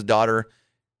hugged his daughter,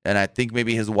 and I think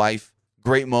maybe his wife.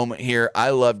 Great moment here.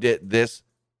 I loved it. This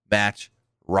match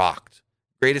rocked.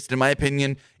 Greatest, in my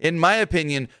opinion,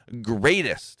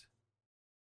 greatest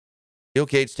steel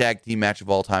cage tag team match of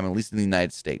all time, at least in the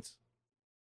United States.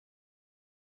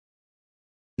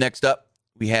 Next up,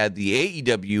 we had the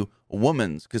AEW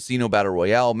Women's Casino Battle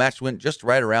Royale. Match went just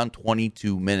right around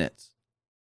 22 minutes.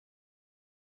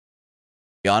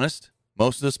 To be honest,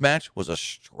 most of this match was a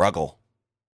struggle.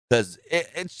 Because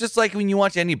it's just like when you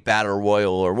watch any Battle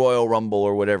Royal or Royal Rumble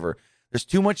or whatever. There's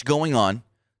too much going on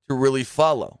to really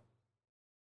follow.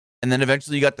 And then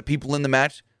eventually you got the people in the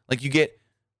match. Like, you get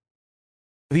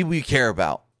the people you care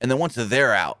about. And then once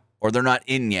they're out, or they're not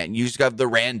in yet, you just have the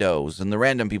randos and the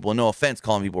random people. And no offense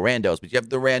calling people randos, but you have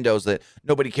the randos that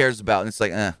nobody cares about. And it's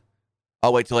like,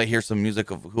 I'll wait till I hear some music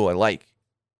of who I like.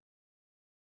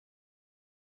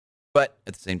 But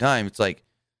at the same time, it's like,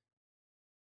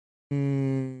 I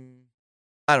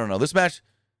don't know. This match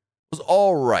was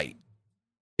all right.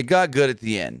 It got good at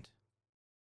the end.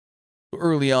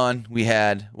 Early on,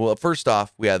 first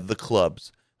off, we had the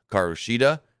clubs. Hikaru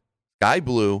Shida, Sky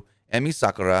Blue, Emi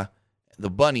Sakura, the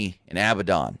Bunny, and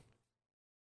Abaddon.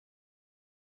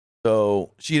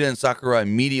 So Shida and Sakura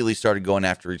immediately started going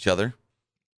after each other.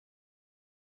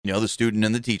 You know, the student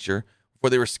and the teacher, before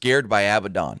they were scared by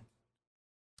Abaddon.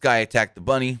 Sky attacked the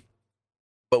Bunny,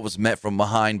 but was met from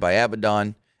behind by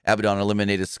Abaddon. Abaddon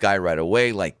eliminated Sky right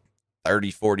away, like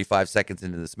 30, 45 seconds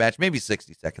into this match, maybe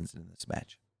 60 seconds into this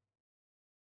match.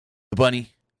 The Bunny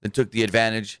then took the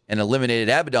advantage and eliminated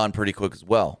Abaddon pretty quick as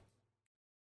well.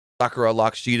 Sakura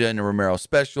locked Shida in a Romero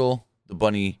special. The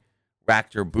Bunny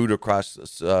racked her boot across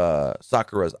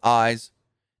Sakura's eyes.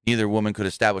 Neither woman could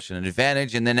establish an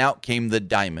advantage, and then out came the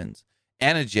Diamonds.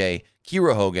 Anna Jay,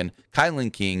 Kira Hogan,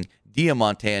 Kylan King,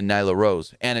 Diamante, and Nyla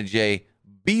Rose. Anna Jay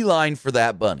beeline for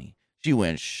that bunny. She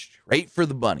went straight for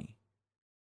the bunny.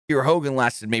 Here, Hogan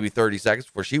lasted maybe 30 seconds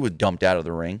before she was dumped out of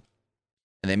the ring.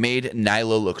 And they made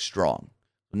Nyla look strong.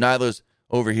 So Nyla's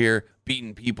over here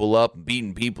beating people up,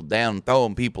 beating people down,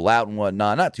 throwing people out and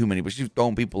whatnot. Not too many, but she was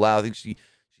throwing people out. I think she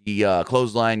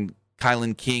clotheslined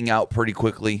Kylan King out pretty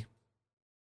quickly.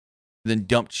 Then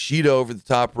dumped Sheeta over the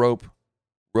top rope.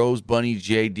 Rose, Bunny,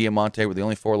 Jay, Diamante were the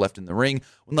only 4 left in the ring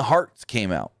when the Hearts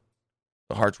came out.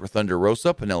 The Hearts were Thunder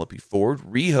Rosa, Penelope Ford,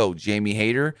 Riho, Jamie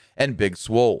Hayter, and Big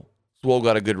Swole. Swole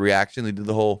got a good reaction. They did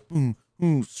the whole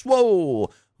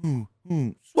Swole,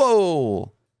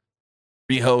 Swole.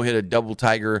 Riho hit a double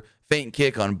tiger feint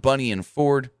kick on Bunny and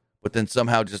Ford, but then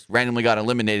somehow just randomly got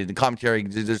eliminated. The commentary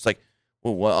just like,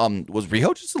 well, was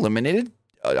Riho just eliminated?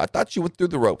 I thought she went through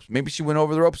the ropes. Maybe she went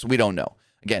over the ropes. We don't know.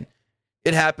 Again,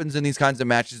 it happens in these kinds of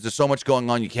matches. There's so much going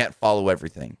on, you can't follow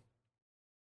everything.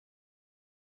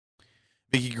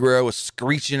 Vicky Guerrero was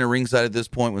screeching at ringside at this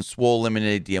point when Swole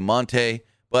eliminated Diamante,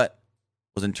 but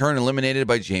was in turn eliminated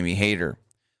by Jamie Hayter.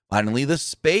 Finally, the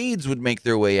Spades would make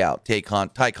their way out. Ty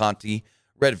Conti,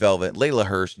 Red Velvet, Layla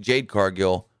Hirsch, Jade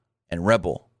Cargill, and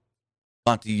Rebel.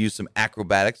 Conti used some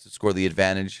acrobatics to score the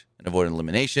advantage and avoid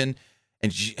elimination.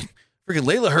 And freaking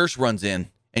Layla Hirsch runs in,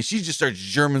 and she just starts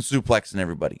German suplexing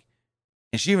everybody.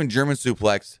 And she even German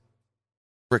suplexed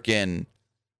freaking,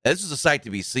 this is a sight to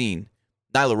be seen,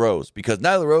 Nyla Rose. Because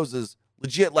Nyla Rose is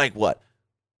legit like what?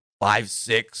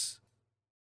 5'6",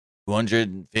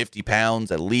 250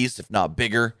 pounds at least, if not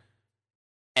bigger.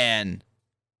 And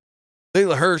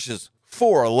Layla Hirsch is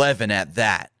 4'11" at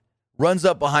that. Runs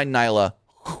up behind Nyla,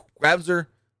 grabs her,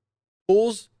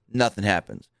 pulls, nothing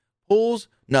happens. Pulls,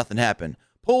 nothing happened.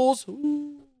 Pulls,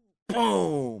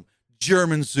 boom,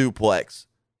 German suplex.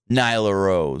 Nyla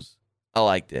Rose. I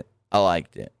liked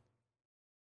it.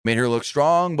 Made her look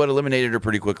strong, but eliminated her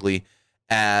pretty quickly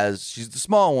as she's the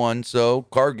small one, so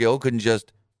Cargill couldn't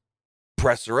just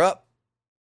press her up,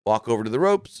 walk over to the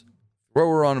ropes, throw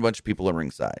her on a bunch of people at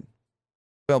ringside.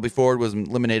 Penelope Ford was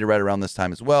eliminated right around this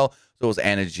time as well, so was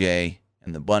Anna Jay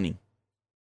and the Bunny. It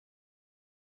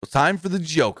was time for the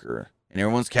Joker, and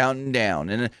everyone's counting down.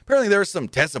 And apparently there was some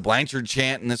Tessa Blanchard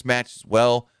chant in this match as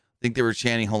well. I think they were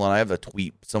chanting, hold on, I have a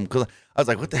tweet. Cause I was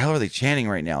like, what the hell are they chanting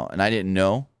right now? And I didn't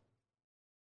know.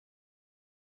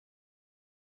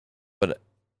 But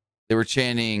they were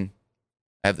chanting,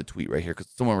 I have the tweet right here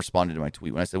because someone responded to my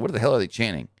tweet when I said, what the hell are they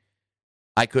chanting?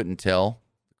 I couldn't tell.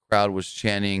 The crowd was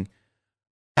chanting,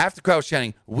 half the crowd was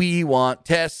chanting, we want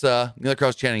Tessa. The other crowd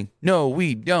was chanting, no,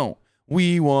 we don't.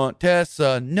 We want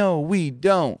Tessa. No, we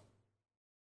don't.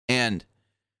 And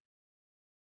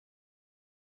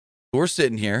we're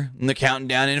sitting here and they're counting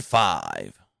down in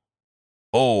 5,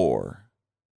 4,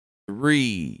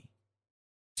 3,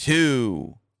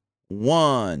 2,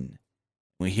 1.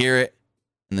 We hear it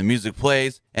and the music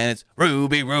plays and it's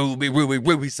Ruby, Ruby, Ruby,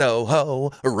 Ruby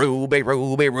Soho. Ruby,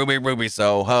 Ruby, Ruby, Ruby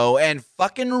Soho. And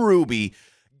fucking Ruby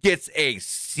gets a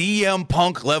CM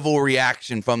Punk level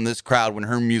reaction from this crowd when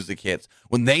her music hits.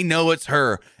 When they know it's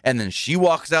her and then she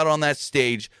walks out on that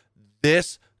stage,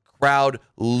 this crowd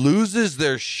loses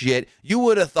their shit. You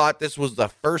would have thought this was the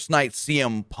first night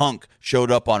CM Punk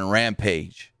showed up on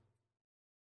Rampage.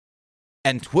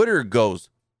 And Twitter goes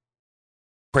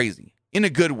crazy in a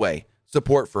good way.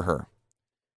 Support for her.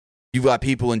 You've got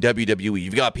people in WWE.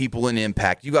 You've got people in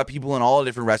Impact. You've got people in all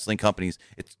different wrestling companies.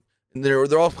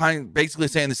 They're all basically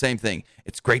saying the same thing.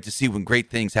 It's great to see when great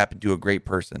things happen to a great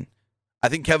person. I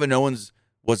think Kevin Owens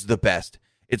was the best.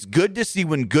 It's good to see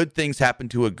when good things happen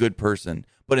to a good person.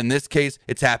 But in this case,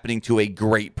 it's happening to a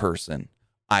great person.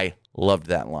 I loved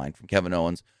that line from Kevin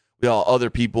Owens. We saw other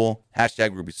people,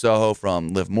 hashtag Ruby Soho from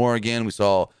Liv Morgan. We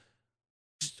saw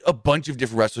just a bunch of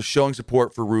different wrestlers showing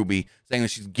support for Ruby, saying that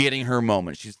she's getting her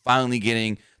moment. She's finally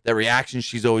getting the reaction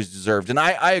she's always deserved. And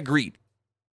I agreed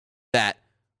that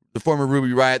the former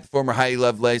Ruby Riott, the former Heidi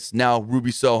Lovelace, now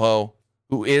Ruby Soho,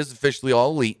 who is officially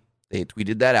All Elite, they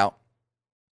tweeted that out,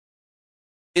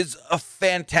 is a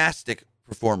fantastic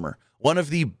performer. One of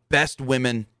the best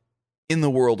women in the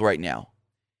world right now.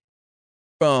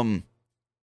 From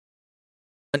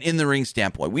an in-the-ring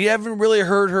standpoint. We haven't really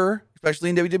heard her, especially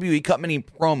in WWE, cut many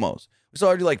promos. We saw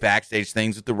her do like backstage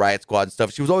things with the Riot Squad and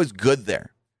stuff. She was always good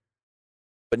there.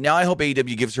 But now I hope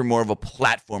AEW gives her more of a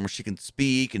platform where she can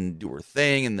speak and do her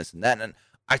thing and this and that. And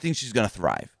I think she's going to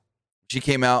thrive. She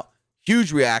came out,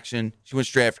 huge reaction. She went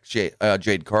straight after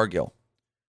Jade Cargill.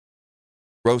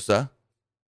 Rosa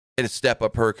hit a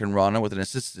step-up Hurricane Rana with an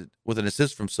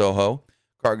assist from Soho.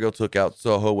 Cargill took out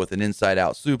Soho with an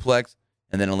inside-out suplex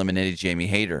and then eliminated Jamie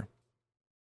Hayter.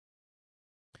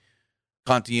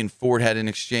 Conti and Ford had an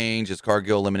exchange as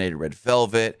Cargill eliminated Red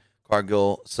Velvet.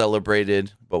 Cargill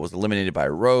celebrated, but was eliminated by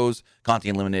Rose. Conti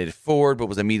eliminated Ford, but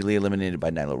was immediately eliminated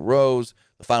by Nyla Rose.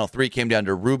 The final three came down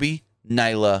to Ruby,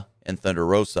 Nyla, and Thunder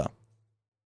Rosa.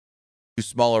 Two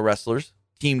smaller wrestlers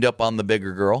teamed up on the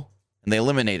bigger girl, and they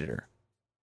eliminated her.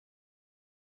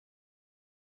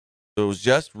 So it was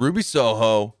just Ruby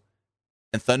Soho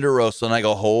and Thunder Rosa, and I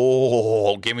go,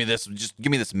 oh, give me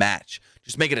this match.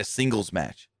 Just make it a singles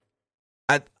match.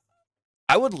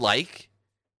 I would like,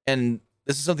 and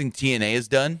this is something TNA has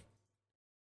done.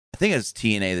 I think it's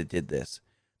TNA that did this.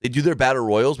 They do their battle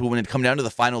royals, but when it come down to the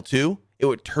final two, it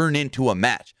would turn into a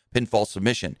match, pinfall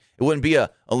submission. It wouldn't be a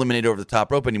eliminate over the top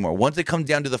rope anymore. Once it comes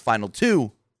down to the final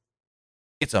two,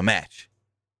 it's a match.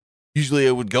 Usually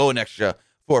it would go an extra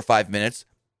 4 or 5 minutes,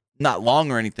 not long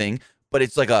or anything, but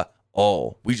it's like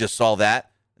we just saw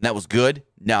that, and that was good.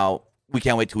 Now we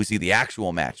can't wait till we see the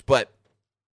actual match. But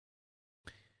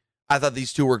I thought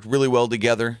these two worked really well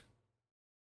together.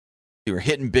 They were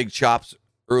hitting big chops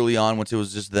early on once it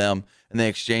was just them, and they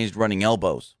exchanged running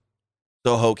elbows.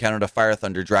 Soho countered a Fire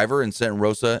Thunder driver and sent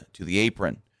Rosa to the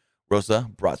apron. Rosa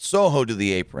brought Soho to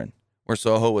the apron, where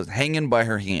Soho was hanging by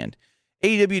her hand.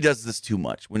 AEW does this too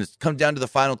much. When it comes down to the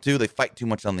final two, they fight too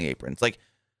much on the apron. It's like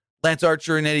Lance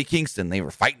Archer and Eddie Kingston. They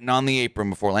were fighting on the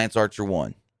apron before Lance Archer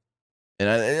won. And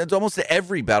it's almost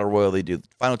every battle royal they do. The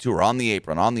final two are on the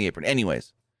apron.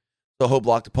 Anyways, Soho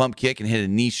blocked a pump kick and hit a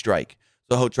knee strike.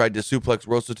 Soho tried to suplex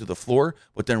Rosa to the floor,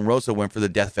 but then Rosa went for the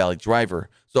Death Valley driver.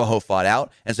 Soho fought out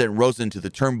and sent Rosa into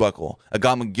the turnbuckle.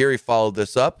 Agamagiri followed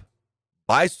this up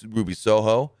by Ruby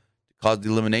Soho to cause the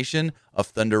elimination of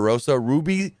Thunder Rosa.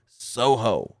 Ruby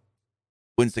Soho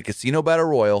wins the Casino Battle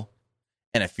Royal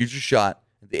and a future shot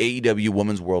at the AEW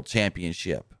Women's World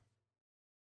Championship.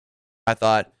 I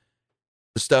thought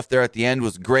the stuff there at the end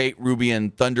was great. Ruby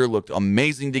and Thunder looked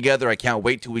amazing together. I can't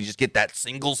wait till we just get that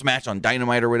singles match on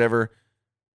Dynamite or whatever.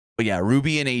 But yeah,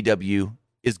 Ruby and AEW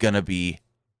is going to be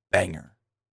banger.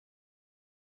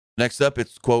 Next up,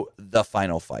 it's, quote, the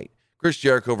final fight. Chris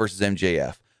Jericho versus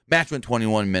MJF. Match went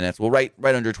 21 minutes. Well, right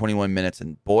under 21 minutes.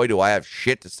 And boy, do I have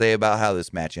shit to say about how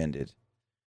this match ended.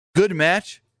 Good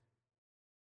match,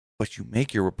 but you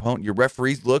make your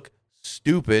referees look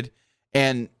stupid.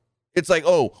 And it's like,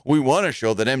 we want to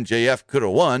show that MJF could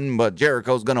have won, but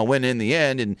Jericho's going to win in the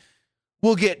end, and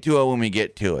we'll get to it when we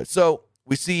get to it. So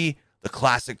we see the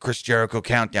classic Chris Jericho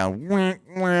countdown.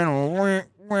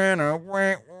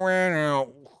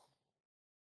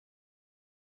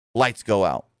 Lights go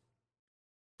out.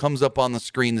 Comes up on the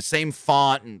screen, the same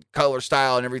font and color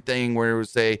style and everything, where it would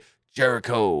say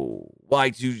Jericho,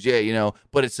 Y2J,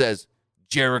 but it says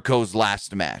Jericho's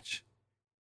last match.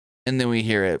 And then we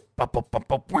hear it.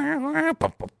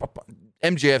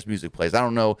 MJF's music plays. I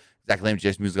don't know exactly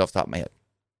MJF's music off the top of my head.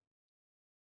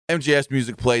 MJF's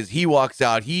music plays. He walks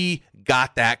out. He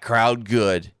got that crowd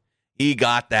good. Then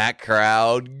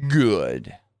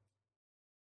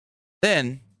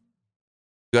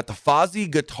you got the Fozzy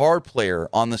guitar player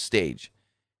on the stage.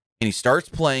 And he starts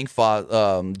playing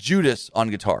Judas on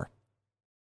guitar.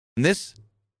 And this,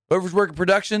 whoever's working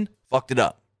production, fucked it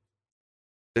up.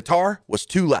 Guitar was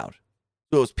too loud.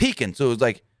 So it was peaking. So it was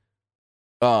like,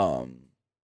 it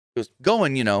was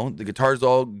going, the guitar's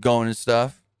all going and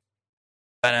stuff.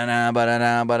 But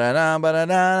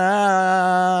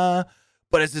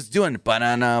as it's doing,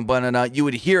 you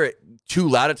would hear it too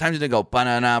loud at times and it'd go,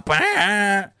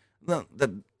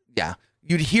 yeah.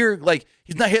 You'd hear, like,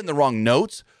 he's not hitting the wrong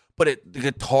notes, but the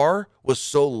guitar was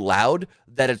so loud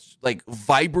that it's like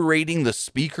vibrating the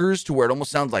speakers to where it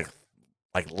almost sounds like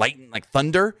lightning, like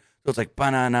thunder. So it's like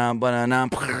banana. And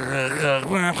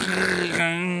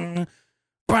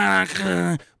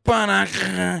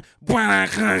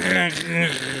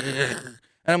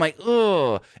I'm like,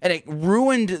 ugh. And it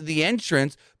ruined the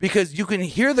entrance because you can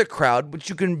hear the crowd, but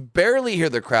you can barely hear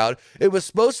the crowd. It was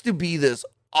supposed to be this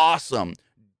awesome,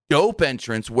 dope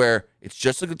entrance where it's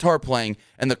just a guitar playing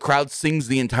and the crowd sings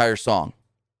the entire song.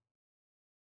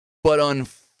 But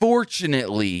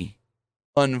unfortunately,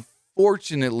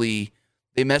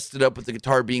 they messed it up with the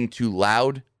guitar being too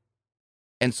loud.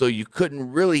 And so you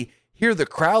couldn't really hear the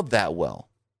crowd that well.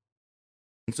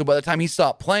 And so by the time he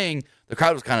stopped playing, the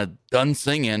crowd was kind of done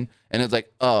singing. And it's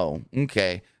like, oh,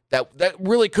 okay. That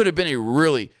really could have been a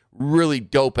really, really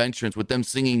dope entrance with them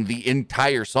singing the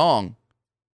entire song.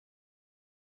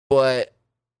 But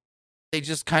they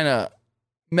just kind of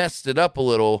messed it up a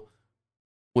little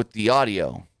with the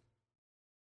audio.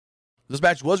 This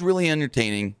match was really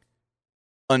entertaining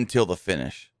until the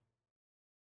finish.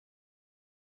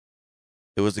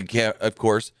 It was, of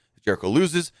course, if Jericho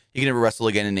loses, he can never wrestle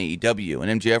again in AEW.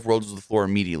 And MJF rolls to the floor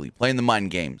immediately, playing the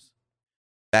mind games.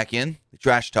 Back in, they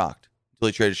trash talked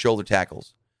until they traded shoulder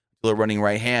tackles. Until a running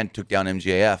right hand took down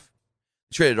MJF.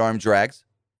 They traded arm drags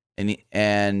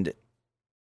and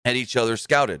had each other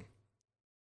scouted.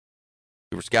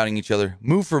 They were scouting each other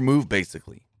move for move,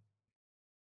 basically.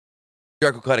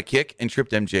 Jericho caught a kick and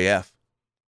tripped MJF.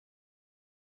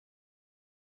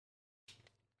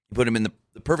 He put him in the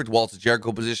perfect Waltz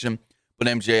Jericho position, but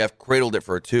MJF cradled it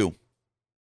for a 2.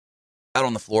 Out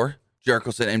on the floor, Jericho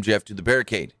sent MJF to the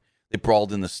barricade. They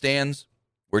brawled in the stands,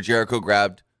 where Jericho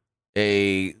grabbed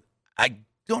I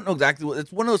don't know exactly what,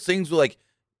 it's one of those things where, like,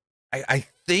 I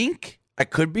think, I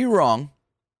could be wrong.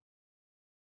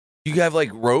 You have, like,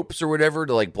 ropes or whatever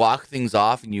to, like, block things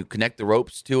off, and you connect the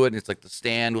ropes to it, and it's like the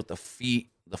stand with the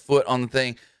foot on the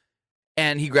thing,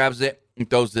 and he grabs it and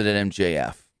throws it at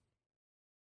MJF.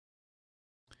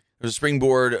 There's a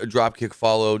springboard, a drop kick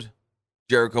followed.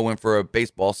 Jericho went for a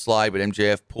baseball slide, but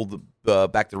MJF pulled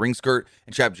back the ring skirt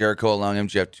and trapped Jericho, allowing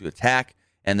MJF to attack.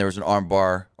 And there was an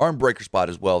arm breaker spot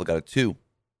as well that got a 2.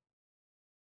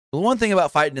 The one thing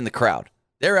about fighting in the crowd,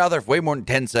 they're out there for way more than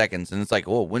 10 seconds, and it's like,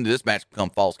 oh, when did this match become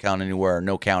false count anywhere or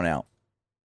no count out?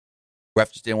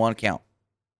 Ref just didn't want to count.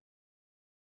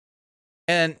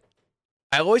 And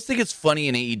I always think it's funny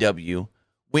in AEW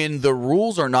when the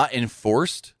rules are not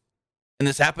enforced, and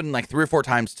this happened like 3 or 4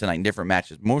 times tonight in different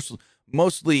matches.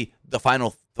 Mostly the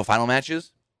final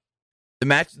matches.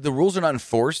 The rules are not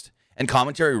enforced, and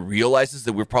commentary realizes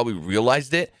that we've probably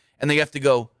realized it, and they have to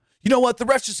go, you know what, the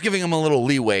ref's just giving them a little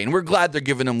leeway, and we're glad they're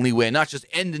giving them leeway, and not just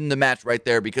ending the match right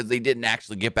there because they didn't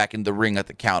actually get back in the ring at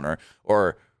the counter,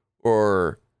 or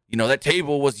you know, that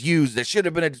table was used, that should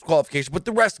have been a disqualification, but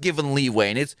the ref's given leeway,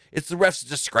 and it's the ref's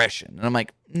discretion. And I'm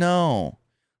like, no,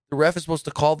 the ref is supposed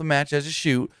to call the match as a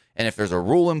shoot, and if there's a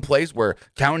rule in place where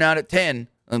count out at 10,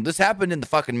 and this happened in the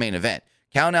fucking main event,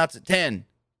 count outs at 10,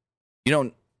 you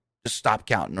don't just stop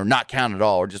counting or not count at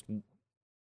all, or just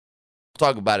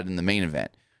talk about it in the main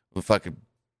event. Fucking,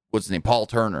 what's his name? Paul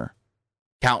Turner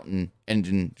counting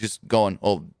and just going,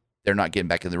 oh, they're not getting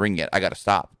back in the ring yet. I got to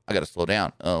stop. I got to slow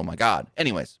down. Oh my God.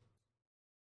 Anyways,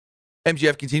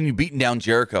 MJF continued beating down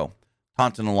Jericho,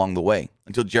 taunting along the way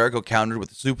until Jericho countered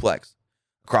with a suplex.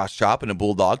 A cross chop and a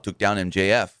bulldog took down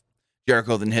MJF.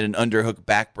 Jericho then hit an underhook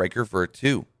backbreaker for a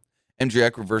 2.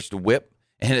 MJF reversed a whip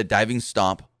and hit a diving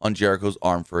stomp on Jericho's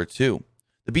arm for a 2.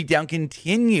 The beatdown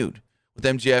continued with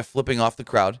MJF flipping off the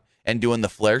crowd and doing the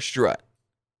Flair strut.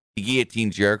 He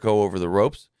guillotined Jericho over the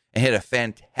ropes and hit a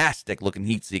fantastic-looking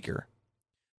heat seeker.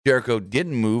 Jericho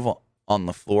didn't move on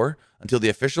the floor until the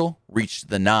official reached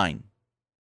the 9.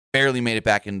 Barely made it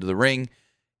back into the ring,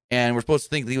 and we're supposed to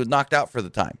think that he was knocked out for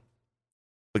the time.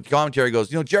 But commentary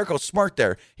goes, you know, Jericho's smart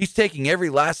there. He's taking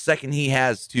every last second he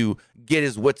has to get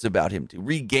his wits about him, to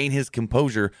regain his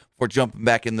composure before jumping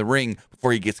back in the ring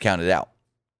before he gets counted out.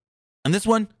 And this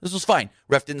was fine.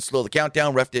 Ref didn't slow the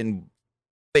countdown. Ref didn't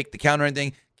fake the count or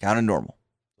anything. Counted normal.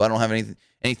 So I don't have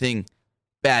anything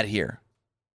bad here.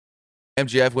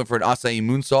 MJF went for an Asai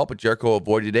moonsault, but Jericho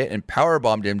avoided it and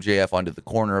powerbombed MJF onto the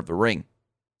corner of the ring.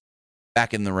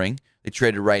 Back in the ring, they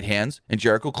traded right hands, and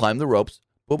Jericho climbed the ropes,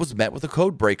 but was met with a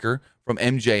code breaker from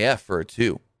MJF for a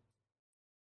 2.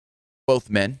 Both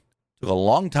men took a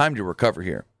long time to recover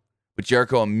here, but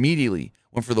Jericho immediately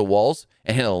went for the walls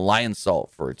and hit a lion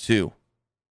salt for a 2.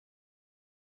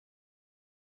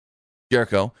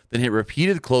 Jericho then hit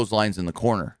repeated clotheslines in the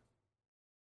corner.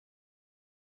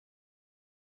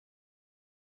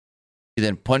 He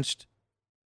then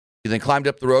climbed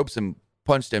up the ropes and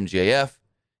punched MJF.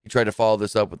 He tried to follow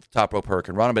this up with the top rope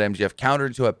Hurricane Rana, but MJF countered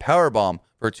into a powerbomb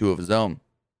for a 2 of his own.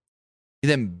 He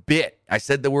then I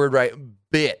said the word right,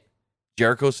 bit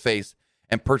Jericho's face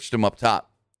and perched him up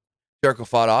top. Jericho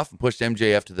fought off and pushed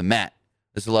MJF to the mat.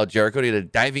 This allowed Jericho to get a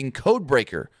diving code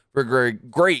breaker for a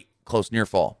great close near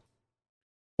fall.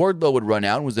 Wardlow would run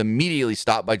out and was immediately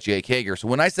stopped by Jake Hager. So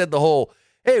when I said the whole,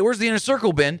 hey, where's the inner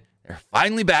circle been? They're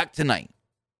finally back tonight.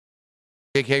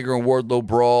 Jake Hager and Wardlow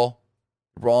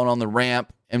brawling on the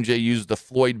ramp. MJ used the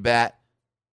Floyd bat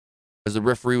as the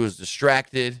referee was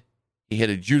distracted. He hit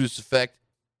a Judas effect.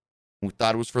 We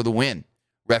thought it was for the win.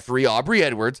 Referee Aubrey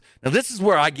Edwards. Now this is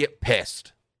where I get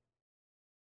pissed.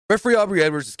 Referee Aubrey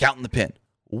Edwards is counting the pin.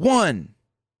 1,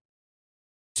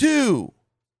 2.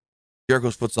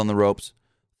 Jericho's foot's on the ropes.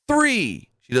 3.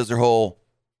 She does her whole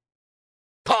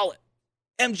call it.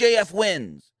 MJF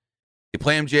wins. They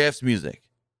play MJF's music.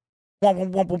 You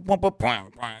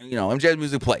know, MJF's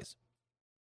music plays.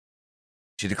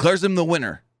 She declares him the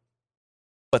winner.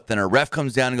 But then a ref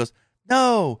comes down and goes,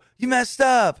 no, you messed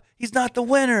up. He's not the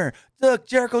winner. Look,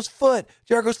 Jericho's foot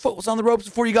was on the ropes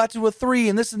before you got to a 3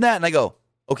 and this and that. And I go,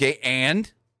 okay,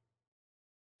 and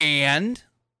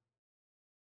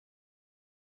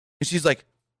And she's like,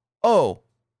 oh,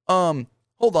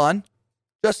 hold on.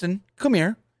 Justin, come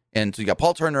here. And so you got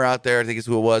Paul Turner out there, I think is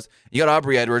who it was. You got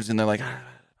Aubrey Edwards, and they're like, ah.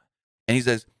 And he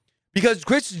says, because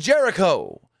Chris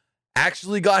Jericho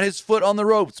actually got his foot on the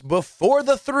ropes before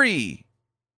the 3.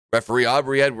 Referee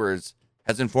Aubrey Edwards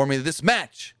has informed me that this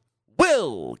match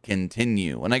will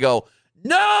continue. And I go,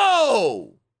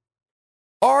 no!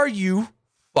 Are you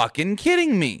fucking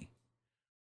kidding me?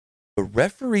 The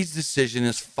referee's decision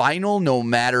is final no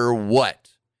matter what.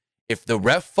 If the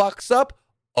ref fucks up,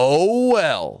 oh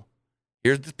well.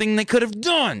 Here's the thing they could have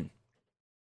done.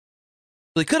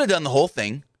 They could have done the whole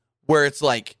thing where it's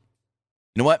like,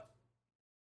 you know what?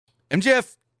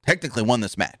 MJF technically won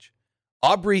this match.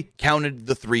 Aubrey counted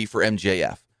the 3 for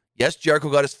MJF. Yes,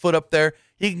 Jericho got his foot up there.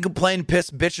 He can complain,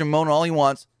 piss, bitch, and moan all he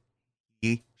wants.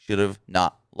 He should have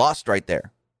not lost right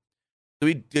there. So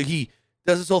he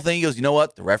does this whole thing. He goes, you know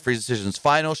what? The referee's decision is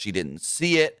final. She didn't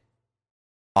see it.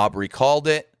 Aubrey called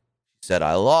it. She said,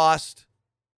 I lost.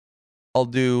 I'll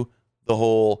do the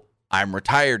whole I'm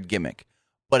retired gimmick.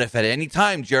 But if at any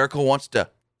time Jericho wants to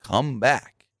come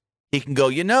back, he can go,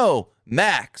 you know,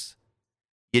 Max,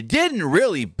 you didn't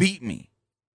really beat me.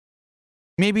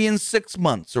 Maybe in 6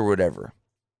 months or whatever.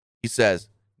 He says,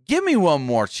 give me one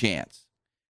more chance.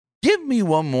 Give me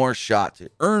one more shot to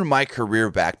earn my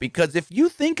career back. Because if you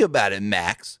think about it,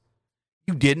 Max,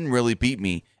 you didn't really beat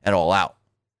me at All Out.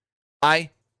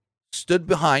 I stood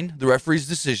behind the referee's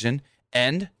decision,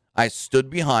 and I stood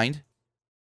behind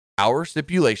our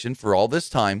stipulation for all this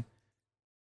time.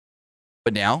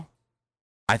 But now,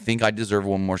 I think I deserve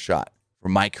one more shot for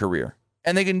my career.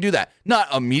 And they can do that.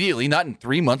 Not immediately, not in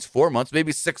 3 months, 4 months,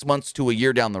 maybe 6 months to a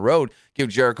year down the road. Give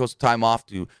Jericho some time off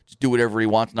to just do whatever he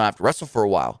wants, not have to wrestle for a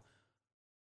while.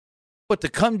 But to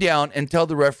come down and tell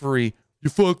the referee, you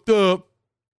fucked up.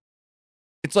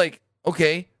 It's like,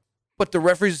 okay, but the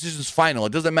referee's decision is final.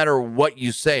 It doesn't matter what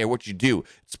you say or what you do.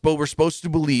 We're supposed to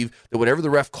believe that whatever the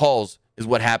ref calls is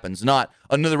what happens. Not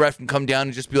another ref can come down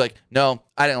and just be like, no,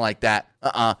 I didn't like that.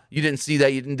 You didn't see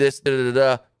that. You didn't this.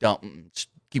 Don't. Just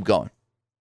keep going.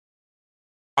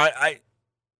 I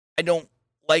don't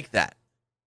like that.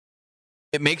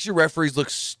 It makes your referees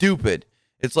look stupid.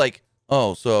 It's like,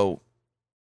 oh, so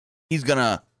he's going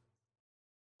to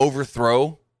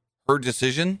overthrow her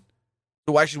decision?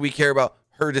 So why should we care about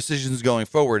her decisions going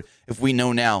forward if we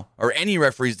know now, or any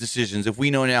referee's decisions, if we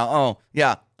know now, oh,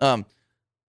 yeah, someone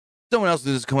else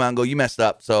will just come out and go, you messed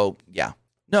up, so yeah.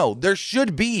 No, there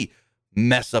should be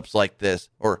mess-ups like this,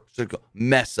 or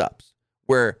mess-ups,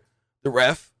 where the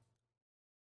ref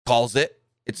calls it,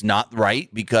 it's not right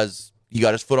because he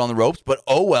got his foot on the ropes, but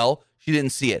oh well, she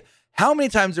didn't see it. How many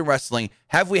times in wrestling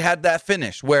have we had that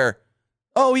finish where,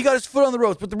 oh, he got his foot on the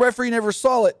ropes, but the referee never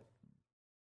saw it?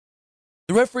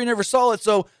 The referee never saw it,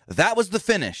 so that was the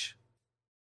finish.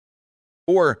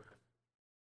 Or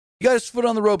he got his foot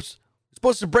on the ropes,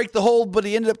 supposed to break the hold, but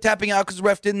he ended up tapping out because the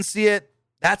ref didn't see it.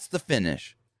 That's the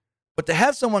finish. But to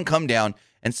have someone come down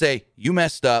and say, you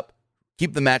messed up,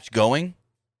 keep the match going,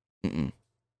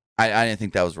 I didn't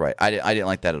think that was right. I didn't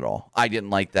like that at all. I didn't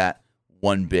like that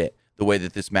one bit, the way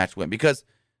that this match went, because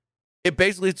it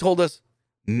basically told us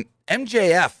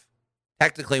MJF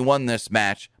technically won this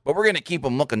match, but we're going to keep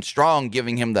him looking strong,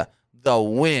 giving him the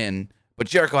win, but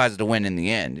Jericho has to win in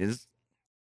the end.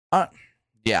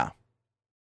 Yeah.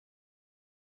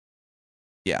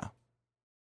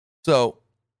 So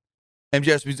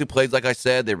MJF's music plays, like I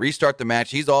said. They restart the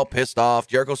match. He's all pissed off.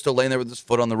 Jericho's still laying there with his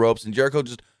foot on the ropes, and Jericho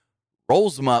just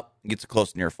rolls him up and gets a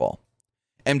close near fall.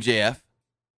 MJF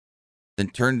then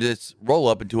turned this roll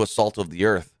up into a salt of the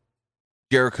earth.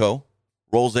 Jericho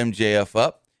rolls MJF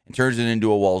up and turns it into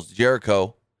a Walls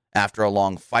Jericho. After a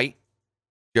long fight,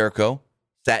 Jericho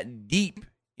sat deep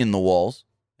in the walls,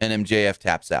 and MJF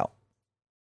taps out.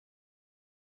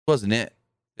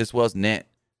 This wasn't it.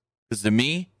 Because to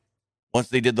me, once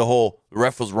they did the whole, the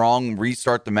ref was wrong,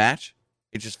 restart the match,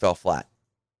 it just fell flat.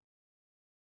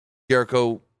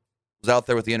 Jericho was out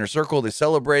there with the Inner Circle. They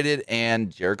celebrated,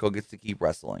 and Jericho gets to keep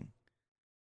wrestling.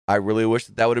 I really wish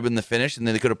that would have been the finish, and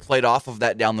then they could have played off of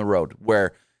that down the road,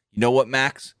 where, you know what,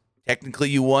 Max? Technically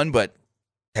you won, but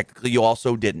technically you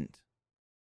also didn't.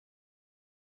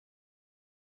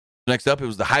 Next up, it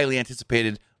was the highly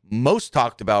anticipated, most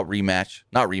talked about return,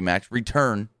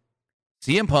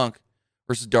 CM Punk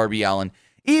versus Darby Allin.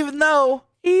 Even though,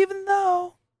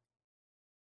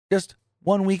 just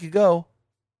 1 week ago,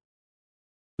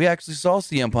 we actually saw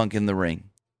CM Punk in the ring,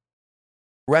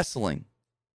 wrestling.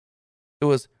 It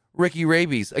was Ricky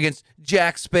Rabies against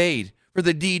Jack Spade for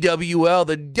the DWL,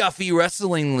 the Duffy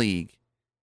Wrestling League.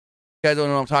 You guys don't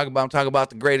know what I'm talking about. I'm talking about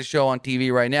the greatest show on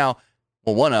TV right now.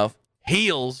 Well, one of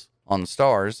Heels on the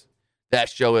Stars. That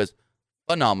show is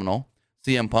phenomenal.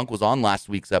 CM Punk was on last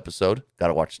week's episode. Got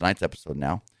to watch tonight's episode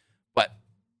now. But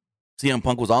CM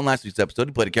Punk was on last week's episode.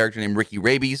 He played a character named Ricky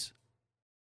Rabies.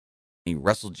 He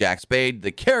wrestled Jack Spade,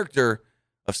 the character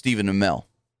of Stephen Amell.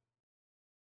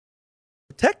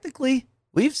 But technically,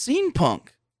 we've seen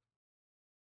Punk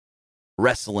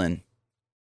wrestling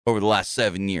over the last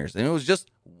 7 years. And it was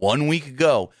just 1 week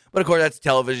ago. But of course, that's a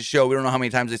television show. We don't know how many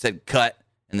times they said cut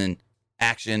and then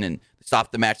action and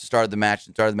stopped the match, started the match,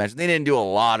 and started the match. They didn't do a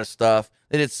lot of stuff.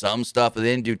 They did some stuff, but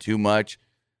they didn't do too much.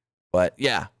 But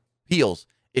yeah, Heels.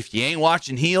 If you ain't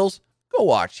watching Heels, go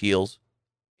watch Heels.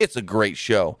 It's a great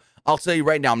show. I'll tell you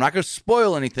right now, I'm not going to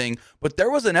spoil anything, but there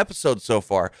was an episode so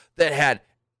far that had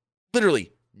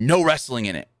literally no wrestling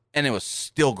in it, and it was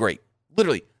still great.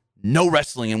 Literally no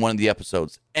wrestling in one of the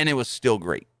episodes, and it was still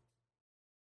great.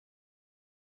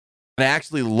 And I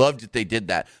actually loved that they did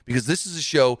that, because this is a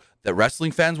show that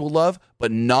wrestling fans will love,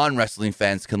 but non-wrestling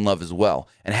fans can love as well.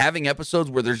 And having episodes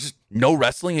where there's just no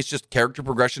wrestling, it's just character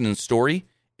progression and story,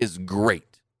 is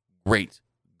great. Great.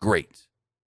 Great.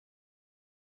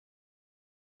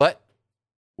 But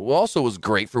it also was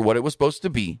great for what it was supposed to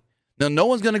be. Now, no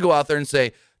one's going to go out there and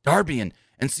say, Darby and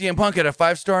CM Punk had a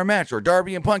 5-star match, or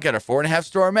Darby and Punk had a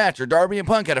 4.5-star match, or Darby and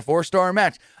Punk had a 4-star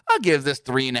match. I'll give this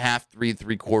 3.5,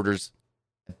 3.75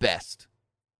 at best.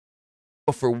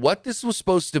 But for what this was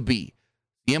supposed to be,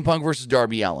 CM Punk versus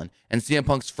Darby Allin, and CM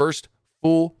Punk's first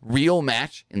full real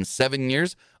match in 7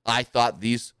 years, I thought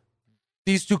these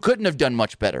two couldn't have done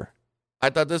much better. I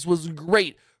thought this was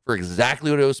great for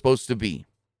exactly what it was supposed to be.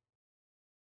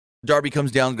 Darby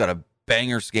comes down, got a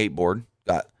banger skateboard,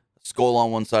 got a skull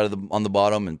on one side on the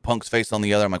bottom and Punk's face on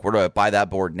the other. I'm like, where do I buy that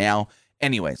board now?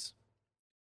 Anyways,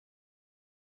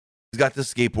 he's got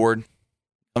this skateboard,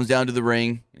 comes down to the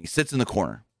ring, and he sits in the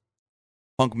corner.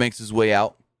 Punk makes his way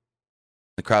out.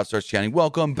 The crowd starts chanting,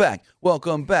 welcome back,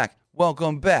 welcome back,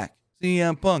 welcome back.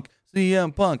 CM Punk,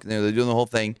 CM Punk. And they're doing the whole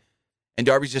thing. And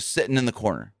Darby's just sitting in the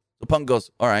corner. So Punk goes,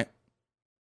 all right,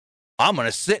 I'm going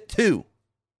to sit too.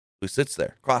 Who sits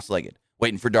there, cross-legged,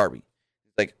 waiting for Darby.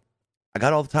 He's like, I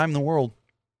got all the time in the world.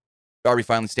 Darby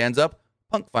finally stands up.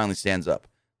 Punk finally stands up.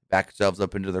 Back themselves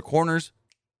up into their corners.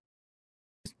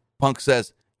 Punk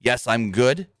says, yes, I'm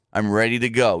good. I'm ready to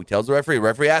go. He tells the referee. The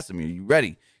referee asks him, are you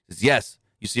ready? He says, yes.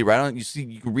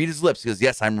 You can read his lips. He goes,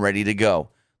 yes, I'm ready to go.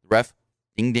 The ref,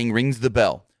 ding, ding, rings the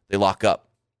bell. They lock up.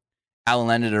 Allin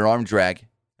landed an arm drag,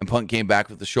 and Punk came back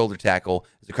with the shoulder tackle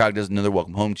as the crowd does another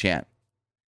welcome home chant.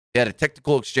 They had a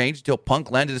technical exchange until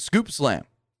Punk landed a scoop slam.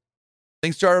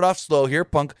 Things started off slow here.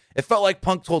 It felt like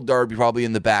Punk told Darby probably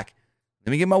in the back,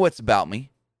 let me get my wits about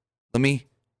me. Let me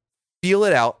feel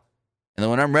it out. And then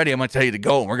when I'm ready, I'm going to tell you to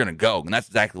go, and we're going to go. And that's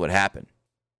exactly what happened.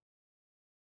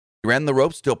 He ran the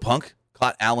ropes till Punk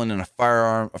caught Allin in a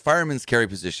fireman's carry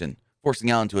position,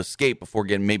 forcing Allin to escape before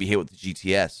getting maybe hit with the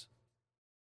GTS.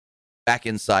 Back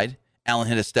inside, Allin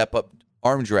hit a step-up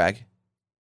arm drag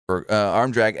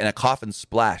and a coffin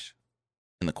splash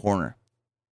in the corner.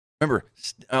 Remember,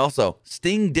 also,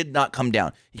 Sting did not come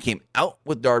down. He came out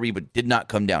with Darby, but did not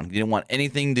come down. He didn't want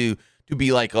anything to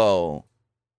be like, oh,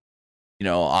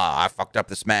 I fucked up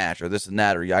this match or this and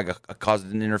that, or I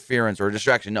caused an interference or a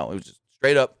distraction. No, it was just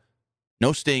straight up,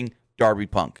 no Sting, Darby,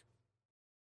 Punk.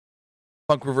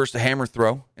 Punk reversed a hammer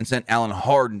throw and sent Allin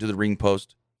hard into the ring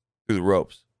post through the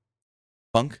ropes.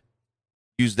 Punk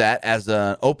used that as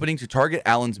an opening to target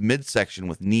Allen's midsection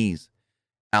with knees.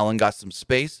 Allin got some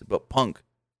space, but Punk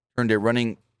turned a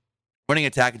running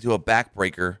attack into a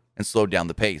backbreaker and slowed down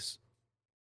the pace.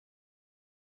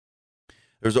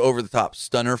 There was an over-the-top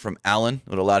stunner from Allin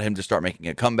that allowed him to start making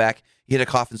a comeback. He hit a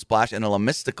coffin splash and a La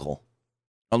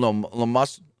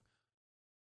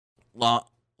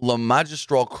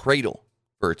Magistral cradle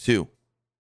for a 2.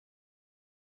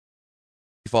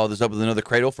 He followed this up with another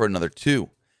cradle for another 2.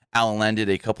 Allin landed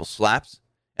a couple slaps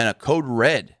and a code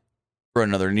red for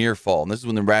another near fall. And this is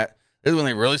when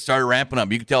they really started ramping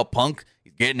up. You can tell Punk,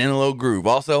 he's getting in a little groove.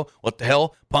 Also, what the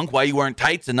hell, Punk, why are you wearing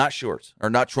tights and not shorts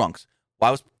or not trunks? Why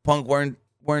was Punk wearing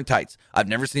tights? I've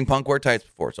never seen Punk wear tights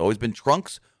before. It's always been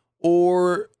trunks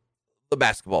or the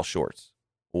basketball shorts.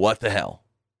 What the hell?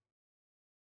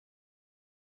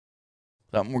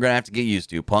 Something we're going to have to get used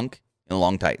to. Punk in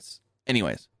long tights.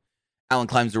 Anyways, Allin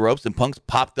climbs the ropes and Punk's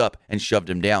popped up and shoved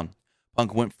him down.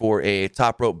 Punk went for a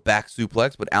top rope back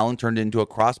suplex, but Allin turned it into a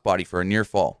crossbody for a near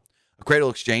fall. A cradle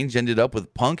exchange ended up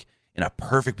with Punk in a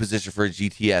perfect position for a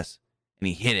GTS, and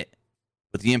he hit it.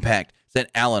 But the impact sent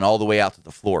Allin all the way out to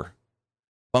the floor.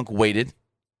 Punk waited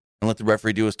and let the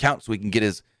referee do his count so he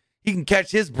can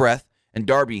catch his breath, and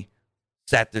Darby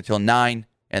sat there till 9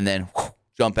 and then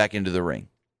jump back into the ring.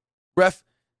 Ref,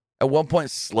 At one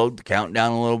point, slowed the count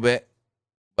down a little bit.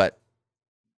 But,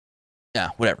 yeah,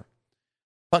 whatever.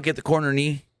 Punk hit the corner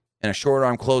knee and a short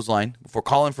arm clothesline before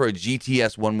calling for a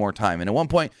GTS one more time. And at one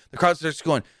point, the crowd starts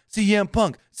going, CM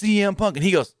Punk, CM Punk. And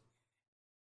he goes,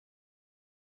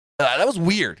 that was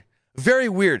weird. Very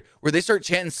weird. Where they start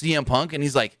chanting CM Punk and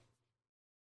he's like,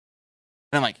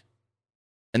 and I'm like,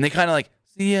 and they kind of like,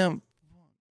 CM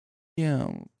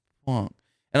Punk.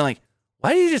 And I'm like,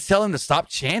 why did you just tell him to stop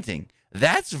chanting?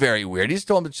 That's very weird. He just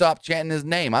told him to stop chanting his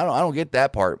name. I don't get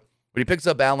that part. But he picks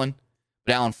up Allen,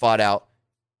 but Allen fought out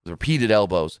with repeated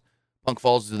elbows. Punk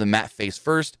falls to the mat face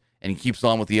first, and he keeps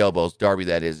on with the elbows. Darby,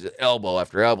 that is, elbow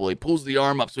after elbow. He pulls the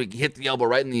arm up so he can hit the elbow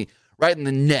right in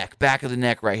the neck, back of the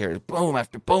neck right here. Boom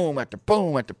after boom after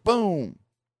boom after boom.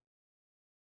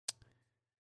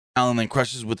 Allen then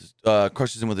crushes him with his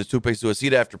tope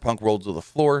suicida after Punk rolled to the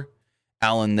floor.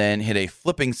 Allen then hit a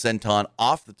flipping senton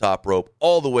off the top rope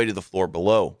all the way to the floor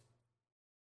below.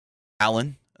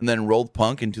 Allen then rolled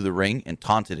Punk into the ring and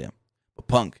taunted him. But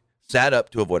Punk sat up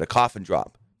to avoid a coffin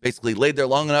drop. Basically laid there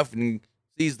long enough and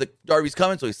sees the Darby's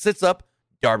coming, so he sits up.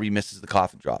 Darby misses the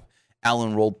coffin drop.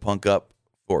 Allen rolled Punk up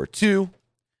for 2.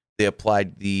 He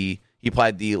applied the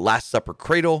Last Supper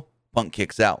cradle. Punk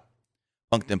kicks out.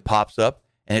 Punk then pops up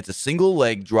and hits a single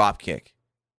leg drop kick.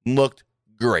 Looked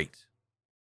great.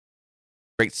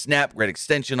 Great snap, great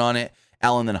extension on it.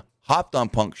 Allen then hopped on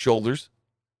Punk's shoulders.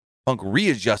 Punk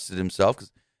readjusted himself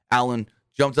because Allen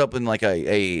jumped up in like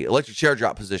a electric chair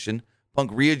drop position.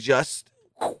 Punk readjusts,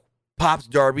 pops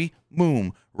Darby,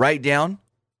 boom, right down.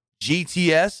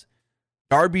 GTS,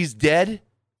 Darby's dead.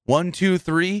 1, 2,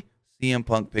 3. CM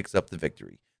Punk picks up the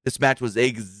victory. This match was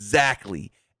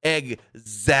exactly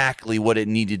what it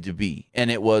needed to be. And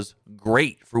it was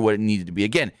great for what it needed to be.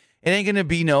 Again, it ain't going to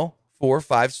be no 4 or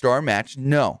 5-star match.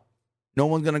 No. No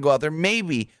one's going to go out there.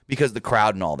 Maybe because the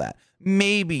crowd and all that.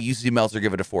 Maybe UC Meltzer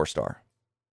give it a 4-star.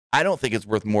 I don't think it's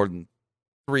worth more than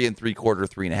 3 3/4,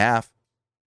 3.5.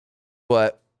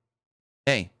 But,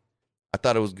 hey, I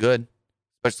thought it was good,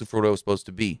 especially for what it was supposed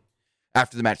to be.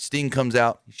 After the match, Sting comes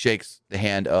out. He shakes the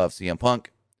hand of CM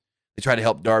Punk. They try to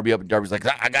help Darby up, and Darby's like,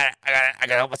 I got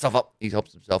to help myself up. He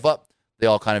helps himself up. They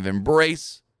all kind of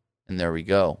embrace, and there we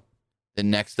go. Then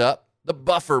next up, the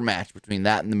buffer match between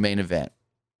that and the main event.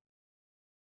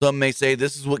 Some may say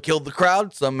this is what killed the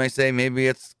crowd. Some may say maybe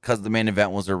it's because the main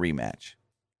event was a rematch.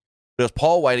 It was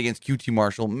Paul White against QT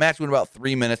Marshall. The match went about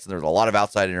 3 minutes, and there was a lot of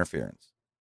outside interference.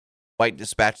 White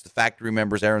dispatched the factory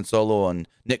members Aaron Solo and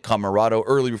Nick Comoroto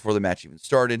early before the match even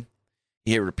started.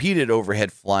 He hit repeated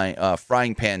overhead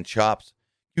frying pan chops.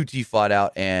 QT fought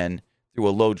out and threw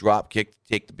a low drop kick to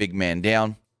take the big man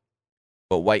down.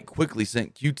 But White quickly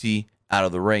sent QT out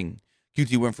of the ring.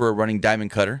 QT went for a running diamond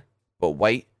cutter, but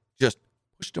White just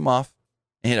pushed him off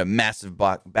and hit a massive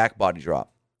back body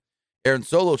drop. Aaron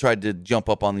Solo tried to jump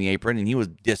up on the apron, and he was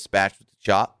dispatched with the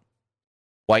chop.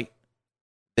 White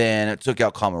then took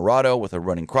out Comoroto with a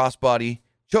running crossbody,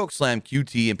 choke slammed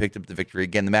QT, and picked up the victory.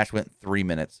 Again, the match went 3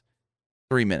 minutes.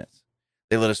 3 minutes.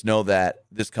 They let us know that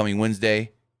this coming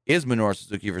Wednesday is Minoru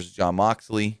Suzuki versus Jon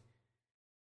Moxley.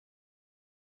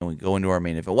 And we go into our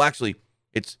main event. Well, actually,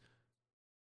 it's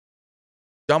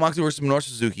Jon Moxley versus Minoru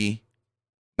Suzuki,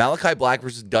 Malachi Black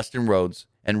versus Dustin Rhodes,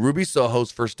 and Ruby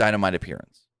Soho's first Dynamite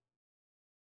appearance.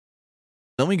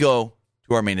 Then we go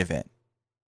to our main event.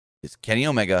 It's Kenny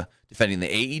Omega defending the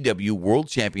AEW World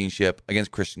Championship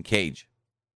against Christian Cage.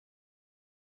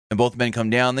 And both men come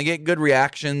down. They get good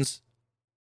reactions.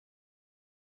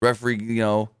 Referee,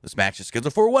 this match is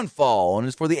scheduled for one fall, and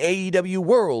it's for the AEW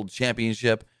World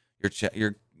Championship.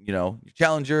 Your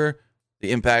challenger,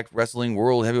 the Impact Wrestling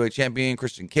World Heavyweight Champion,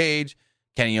 Christian Cage.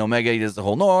 Kenny Omega, he does the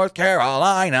whole North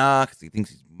Carolina because he thinks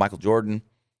he's Michael Jordan.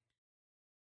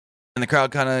 And the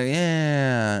crowd kind of,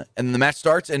 yeah. And then the match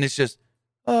starts, and it's just,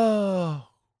 oh.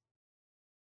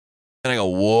 And I go,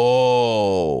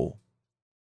 whoa.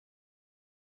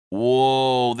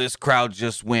 Whoa, this crowd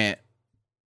just went,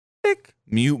 click,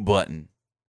 mute button.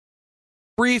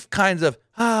 Brief kinds of,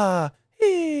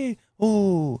 hey,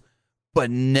 ooh. But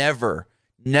never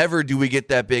do we get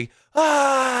that big,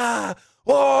 whoa,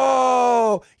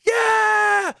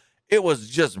 yeah. It was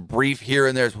just brief here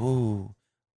and there. Ooh,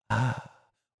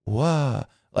 whoa.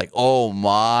 Like, oh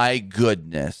my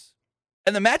goodness.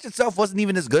 And the match itself wasn't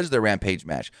even as good as the Rampage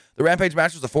match. The Rampage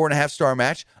match was a 4.5-star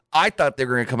match. I thought they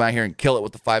were going to come out here and kill it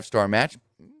with the 5-star match.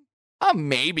 I'll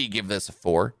maybe give this a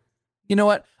 4. You know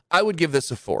what? I would give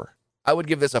this a 4. I would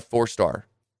give this a 4-star.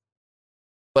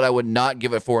 But I would not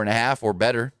give it 4.5 or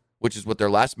better, which is what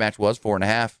their last match was,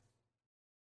 4.5.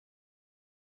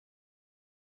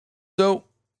 So,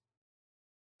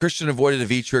 Christian avoided a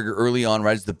V-trigger early on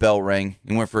right as the bell rang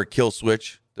and went for a kill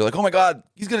switch. They're like, oh my God,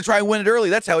 he's going to try and win it early.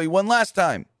 That's how he won last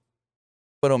time.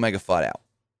 But Omega fought out.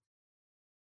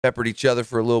 Peppered each other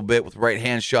for a little bit with right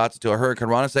hand shots until a Hurricane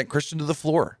Rana sent Christian to the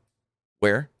floor.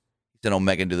 Where? He sent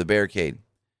Omega into the barricade.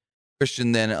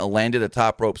 Christian then landed a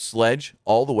top rope sledge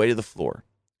all the way to the floor.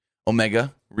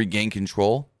 Omega regained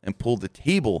control and pulled the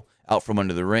table out from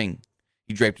under the ring.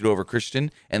 He draped it over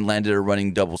Christian and landed a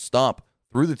running double stomp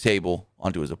through the table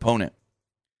onto his opponent.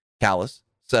 Callis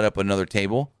set up another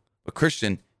table, but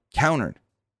Christian countered,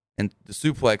 and the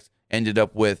suplex ended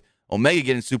up with Omega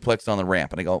getting suplexed on the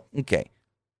ramp. And I go, okay,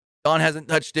 Don hasn't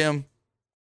touched him.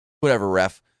 Whatever,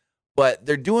 ref. But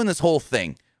they're doing this whole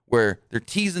thing where they're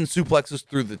teasing suplexes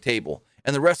through the table,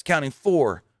 and the ref's counting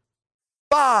 4,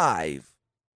 5.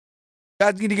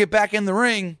 Guys need to get back in the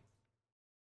ring.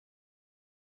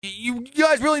 You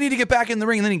guys really need to get back in the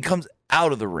ring. And then he comes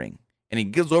out of the ring, and he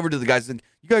goes over to the guys and says,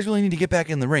 you guys really need to get back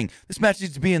in the ring. This match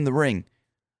needs to be in the ring.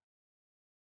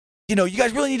 You know, you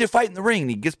guys really need to fight in the ring. And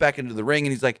he gets back into the ring,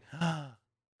 and he's like,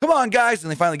 come on, guys.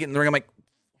 And they finally get in the ring. I'm like,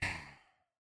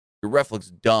 your ref looks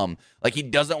dumb. Like, he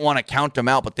doesn't want to count them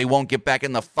out, but they won't get back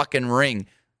in the fucking ring.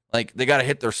 Like, they got to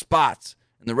hit their spots.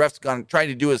 And the ref's trying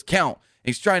to do his count.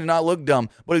 He's trying to not look dumb,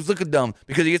 but he's looking dumb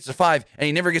because he gets to 5, and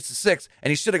he never gets to 6, and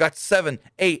he should have got to 7,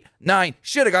 8, 9,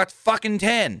 should have got to fucking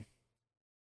 10.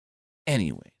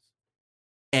 Anyways.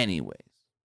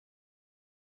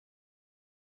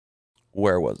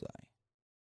 Where was I?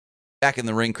 Back in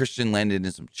the ring, Christian laid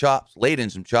in some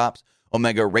chops.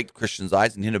 Omega raked Christian's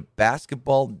eyes and hit a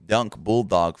basketball dunk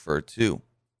bulldog for a 2.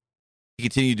 He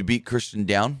continued to beat Christian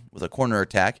down with a corner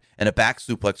attack and a back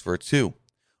suplex for a 2.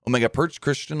 Omega perched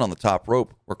Christian on the top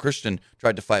rope, where Christian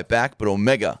tried to fight back, but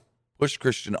Omega pushed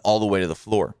Christian all the way to the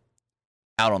floor.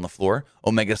 Out on the floor,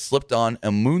 Omega slipped on a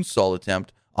moonsault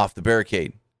attempt off the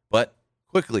barricade, but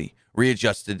quickly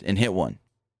readjusted and hit one.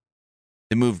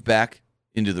 They moved back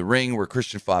into the ring, where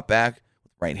Christian fought back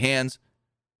with right hands,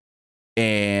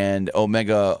 and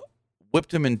Omega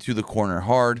whipped him into the corner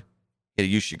hard, hit a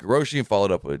Ushigoroshi, and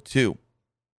followed up with a 2.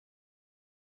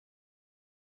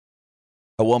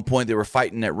 At one point, they were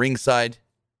fighting at ringside,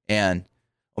 and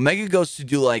Omega goes to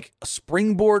do like a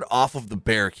springboard off of the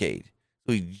barricade.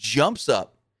 So he jumps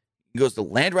up, he goes to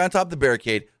land right on top of the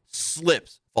barricade,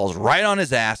 slips, falls right on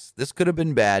his ass. This could have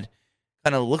been bad.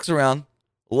 Kind of looks around,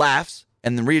 laughs,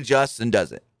 and then readjusts and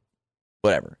does it.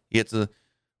 Whatever. He hits a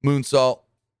moonsault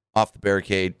off the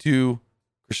barricade to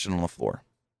Christian on the floor.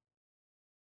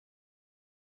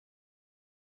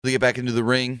 They get back into the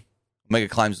ring. Omega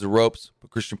climbs the ropes, but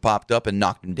Christian popped up and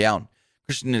knocked him down.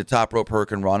 Christian did a top rope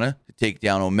Hurricane Rana to take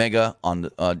down Omega on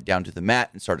down to the mat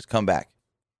and start his comeback.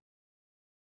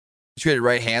 He traded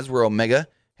right hands where Omega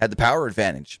had the power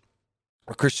advantage.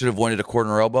 Where Christian avoided a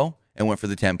corner elbow and went for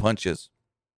the 10 punches.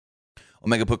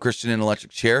 Omega put Christian in an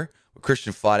electric chair, but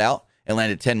Christian fought out and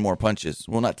landed 10 more punches.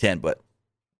 Well, not 10, but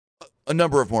a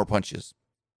number of more punches.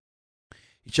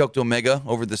 He choked Omega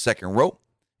over the second rope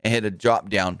and hit a drop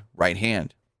down right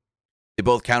hand. They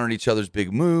both countered each other's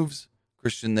big moves.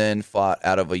 Christian then fought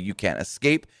out of a you can't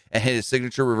escape and hit his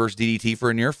signature reverse DDT for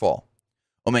a near fall.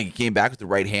 Omega came back with the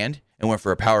right hand and went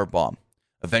for a power bomb,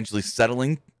 eventually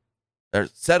settling to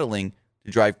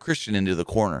drive Christian into the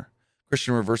corner.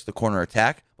 Christian reversed the corner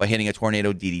attack by hitting a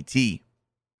tornado DDT.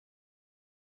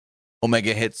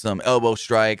 Omega hit some elbow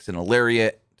strikes and a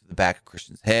lariat to the back of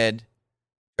Christian's head.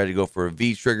 Tried to go for a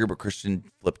V-trigger, but Christian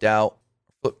flipped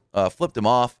him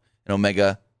off, and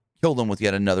Omega killed him with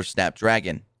yet another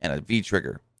Snapdragon and a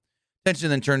V-trigger. Tension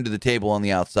then turned to the table on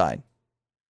the outside.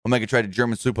 Omega tried to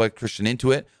German suplex Christian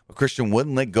into it, but Christian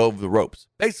wouldn't let go of the ropes.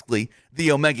 Basically,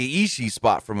 the Omega Ishii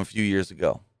spot from a few years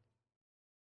ago.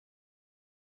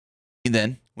 He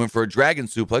then went for a dragon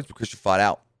suplex, but Christian fought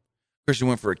out. Christian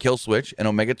went for a kill switch, and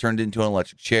Omega turned it into an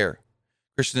electric chair.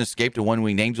 Christian escaped a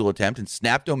one-winged angel attempt and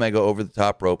snapped Omega over the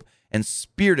top rope and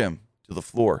speared him to the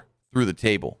floor through the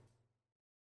table.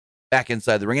 Back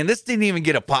inside the ring, and this didn't even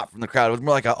get a pop from the crowd. It was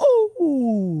more like a,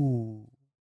 oh.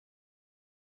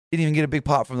 Didn't even get a big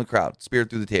pop from the crowd. Speared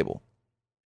through the table.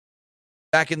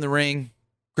 Back in the ring,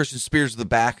 Christian spears the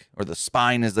back, or the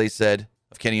spine, as they said,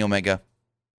 of Kenny Omega.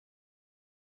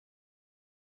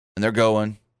 And they're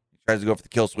going. He tries to go for the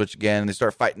kill switch again, and they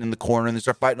start fighting in the corner, and they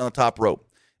start fighting on the top rope.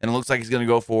 And it looks like he's going to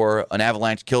go for an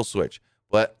avalanche kill switch.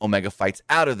 But Omega fights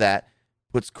out of that,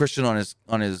 puts Christian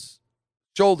on his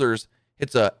shoulders,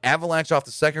 hits an avalanche off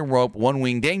the second rope,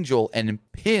 one-winged angel, and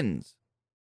pins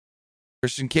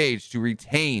Christian Cage to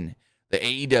retain the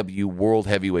AEW World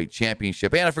Heavyweight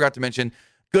Championship. And I forgot to mention,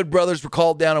 Good Brothers were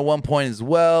called down at one point as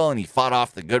well, and he fought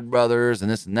off the Good Brothers and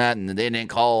this and that, and they didn't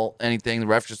call anything. The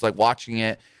ref's just like watching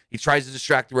it. He tries to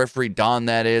distract the referee. Don,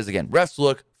 that is. Again, refs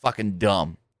look fucking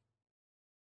dumb.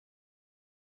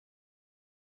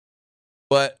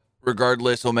 But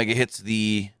regardless, Omega hits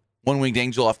the one-winged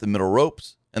angel off the middle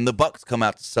ropes, and the Bucks come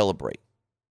out to celebrate.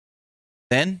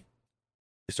 Then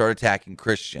they start attacking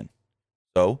Christian.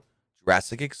 So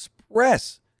Jurassic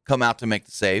Express come out to make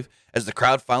the save as the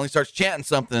crowd finally starts chanting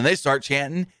something, and they start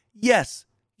chanting, yes,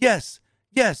 yes,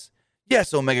 yes,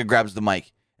 yes. Omega grabs the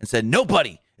mic and said,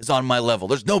 nobody is on my level.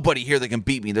 There's nobody here that can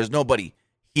beat me. There's nobody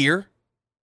here.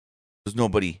 There's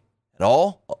nobody at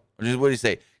all. What did he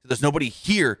say? There's nobody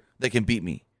here that can beat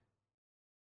me.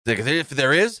 If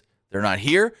there is, they're not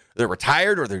here, they're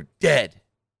retired, or they're dead.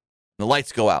 The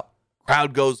lights go out.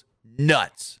 Crowd goes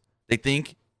nuts. They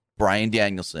think Bryan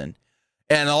Danielson.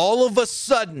 And all of a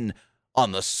sudden,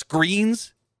 on the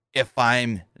screens, if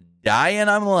I'm dying,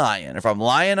 I'm lying. If I'm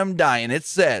lying, I'm dying. It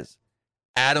says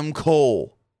Adam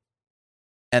Cole.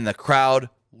 And the crowd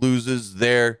loses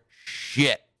their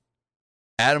shit.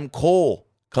 Adam Cole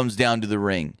comes down to the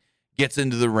ring, gets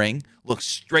into the ring, looks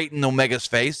straight in Omega's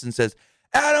face and says,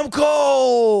 Adam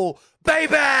Cole,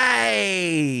 baby!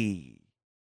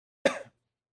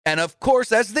 And of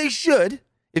course, as they should,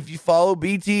 if you follow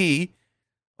BTE,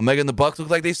 Omega and the Bucks look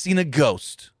like they've seen a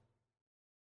ghost.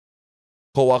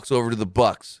 Cole walks over to the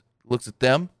Bucks, looks at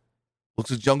them,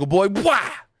 looks at Jungle Boy, wah!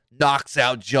 Knocks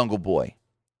out Jungle Boy.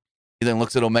 He then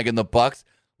looks at Omega and the Bucks,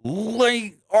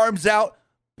 arms out,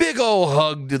 big ol'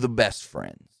 hug to the best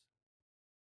friends.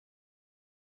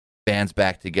 Bands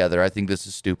back together. I think this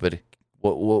is stupid.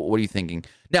 What are you thinking?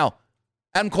 Now,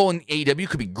 Adam Cole in AEW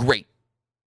could be great,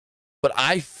 but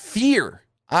I fear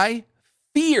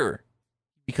he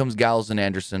becomes Gallows and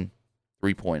Anderson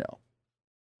 3.0.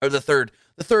 Or the third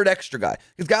extra guy.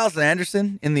 Because Gallows and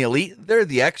Anderson in the Elite, they're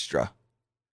the extra.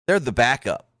 They're the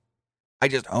backup. I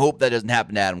just hope that doesn't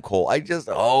happen to Adam Cole. I just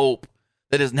hope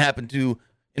that doesn't happen to,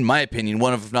 in my opinion,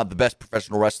 one of, if not the best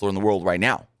professional wrestler in the world right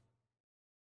now.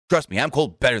 Trust me, Adam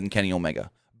Cole's better than Kenny Omega.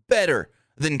 Better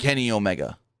than Kenny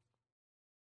Omega.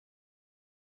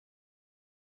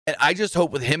 And I just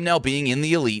hope with him now being in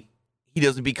the Elite, he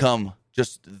doesn't become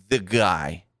just the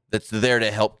guy that's there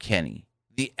to help Kenny.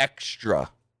 The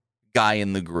extra guy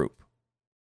in the group.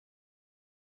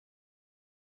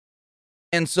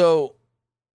 And so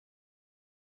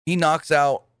he knocks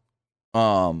out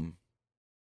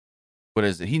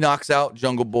he knocks out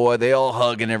Jungle Boy. They all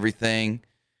hug and everything.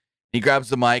 He grabs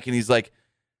the mic and he's like,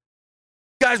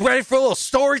 guys, ready for a little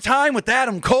story time with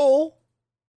Adam Cole?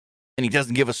 And he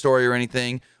doesn't give a story or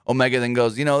anything. Omega then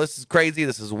goes, this is crazy.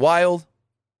 This is wild.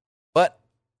 But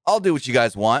I'll do what you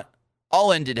guys want.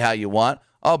 I'll end it how you want.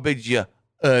 I'll bid you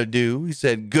adieu. He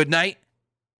said good night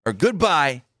or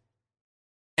goodbye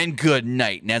and good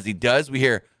night. And as he does, we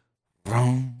hear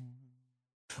vroom,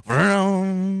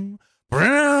 vroom,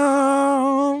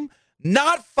 vroom.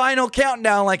 Not Final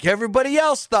Countdown like everybody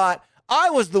else thought. I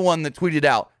was the one that tweeted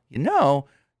out,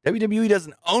 WWE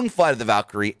doesn't own Flight of the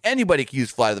Valkyrie. Anybody can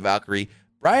use Flight of the Valkyrie.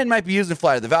 Brian might be using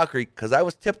Flight of the Valkyrie because I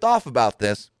was tipped off about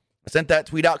this. I sent that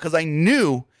tweet out because I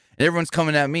knew, and everyone's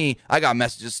coming at me. I got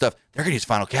messages and stuff. They're going to use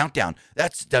Final Countdown.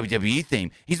 That's WWE theme.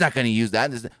 He's not going to use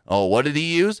that. Oh, what did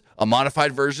he use? A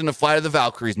modified version of Flight of the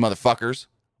Valkyries, motherfuckers.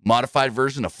 Modified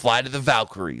version of Flight of the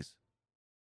Valkyries.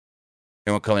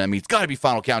 Everyone coming at me. It's got to be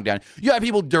Final Countdown. You had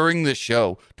people during the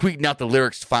show tweeting out the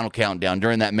lyrics to Final Countdown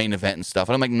during that main event and stuff.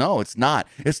 And I'm like, no, it's not.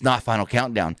 It's not Final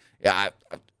Countdown. I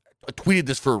tweeted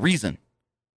this for a reason.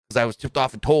 Because I was tipped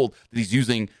off and told that he's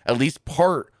using at least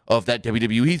part of that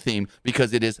WWE theme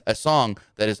because it is a song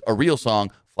that is a real song,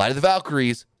 Flight of the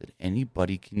Valkyries, that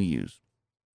anybody can use.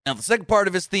 Now, the second part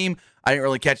of his theme, I didn't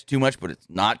really catch too much, but it's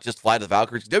not just Flight of the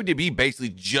Valkyries. WWE basically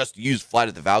just used Flight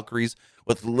of the Valkyries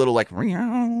with a little like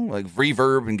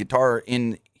reverb and guitar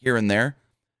in here and there.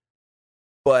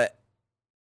 But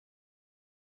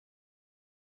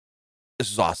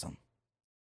this is awesome.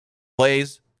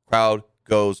 Plays, crowd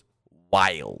goes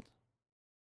wild.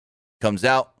 Comes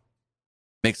out,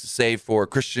 makes a save for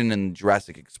Christian and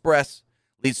Jurassic Express,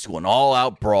 leads to an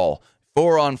all-out brawl.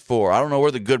 4-on-4. I don't know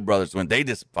where the Good Brothers went. They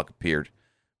just fucking appeared.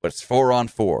 But it's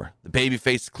 4-on-4. The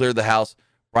babyface cleared the house.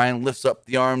 Brian lifts up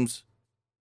the arms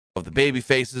of the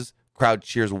babyfaces. Crowd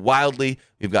cheers wildly.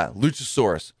 We've got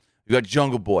Luchasaurus. We've got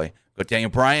Jungle Boy. We've got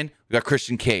Daniel Bryan. We've got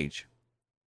Christian Cage.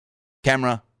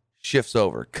 Camera shifts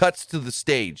over. Cuts to the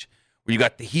stage where you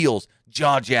got the heels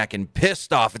jaw-jacking,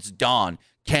 pissed off. It's Dawn,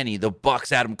 Kenny, the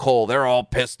Bucks, Adam Cole. They're all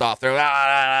pissed off.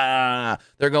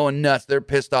 They're going nuts. They're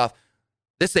pissed off.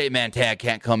 This 8-man tag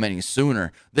can't come any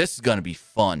sooner. This is going to be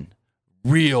fun.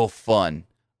 Real fun.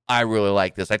 I really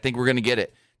like this. I think we're going to get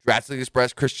it. Jurassic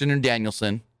Express, Christian and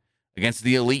Danielson against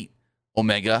the Elite.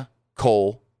 Omega,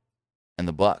 Cole, and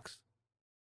the Bucks.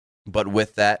 But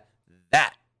with that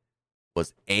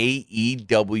was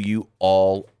AEW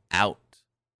All Out.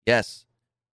 Yes,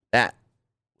 that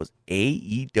was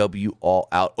AEW All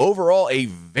Out. Overall, a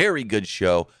very good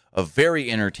show, a very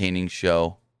entertaining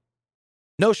show.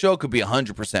 No show could be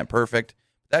 100% perfect.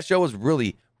 That show was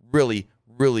really, really,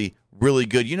 really, really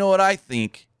good. You know what I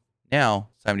think? Now,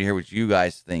 it's time to hear what you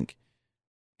guys think. If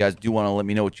you guys do want to let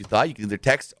me know what you thought, you can either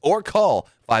text or call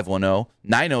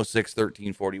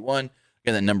 510-906-1341.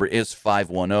 Again, the number is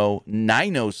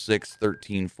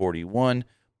 510-906-1341.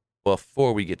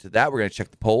 Before we get to that, we're going to check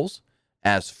the polls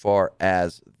as far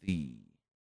as the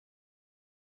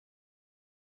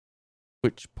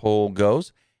Twitch poll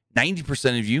goes.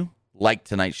 90% of you liked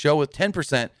tonight's show, with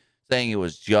 10% saying it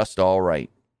was just all right.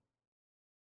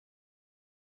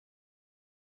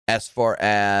 As far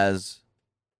as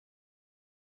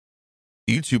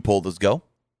the YouTube poll does go,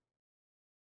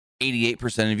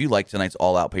 88% of you liked tonight's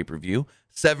all-out pay-per-view.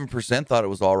 7% thought it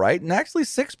was all right. And actually,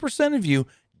 6% of you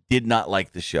did not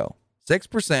like the show.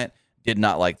 6% did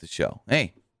not like the show.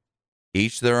 Hey,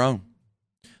 each their own.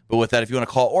 But with that, if you want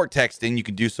to call or text in, you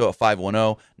can do so at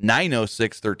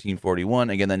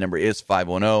 510-906-1341. Again, that number is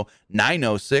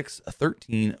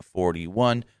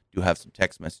 510-906-1341. Do have some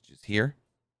text messages here.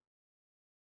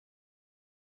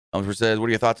 Elmsford says, what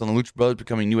are your thoughts on the Lucha Brothers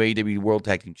becoming new AEW World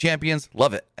Tag Team Champions?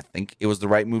 Love it. I think it was the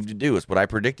right move to do. It's what I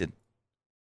predicted.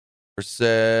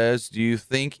 Says, do you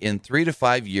think in 3 to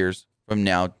 5 years from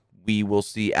now, we will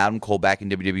see Adam Cole back in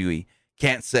WWE?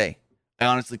 Can't say. I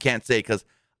honestly can't say, because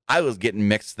I was getting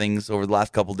mixed things over the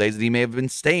last couple of days that he may have been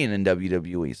staying in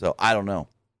WWE. So I don't know.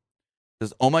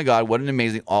 Says, oh my God, what an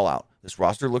amazing All Out. This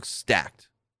roster looks stacked.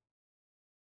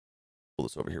 Pull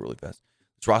this over here really fast.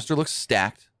 This roster looks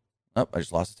stacked. Oh, I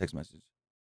just lost a text message.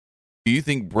 Do you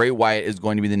think Bray Wyatt is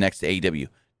going to be the next AEW?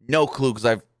 No clue, because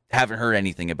I haven't heard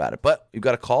anything about it. But we've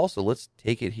got a call, so let's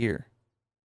take it here.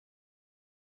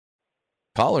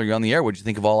 Caller, you're on the air. What'd you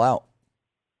think of All Out?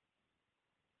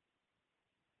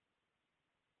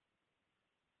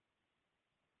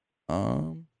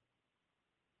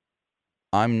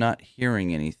 I'm not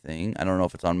hearing anything. I don't know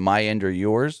if it's on my end or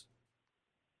yours.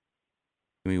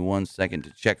 Give me 1 second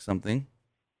to check something.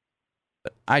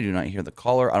 But I do not hear the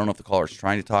caller. I don't know if the caller is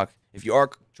trying to talk. If you are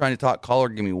trying to talk, caller,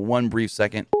 give me one brief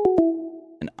second,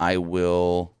 and I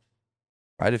will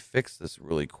try to fix this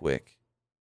really quick.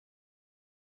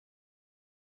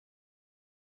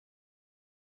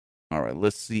 All right,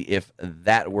 let's see if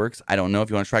that works. I don't know. If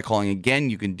you want to try calling again,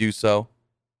 you can do so. For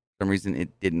some reason,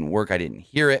 it didn't work. I didn't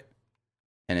hear it,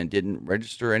 and it didn't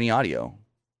register any audio.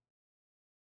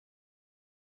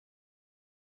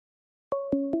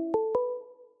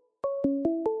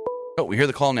 Oh, we hear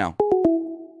the call now.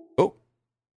 Oh,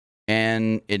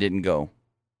 and it didn't go.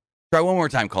 Try one more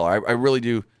time, caller. I really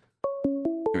do.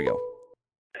 Here we go.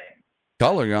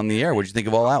 Caller, you're on the air. What'd you think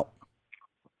of All Out?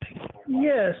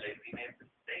 Yes.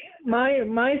 My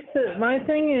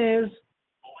thing is,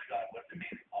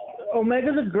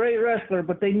 Omega's a great wrestler,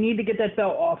 but they need to get that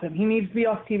belt off him. He needs to be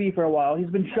off TV for a while. He's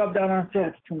been shoved down our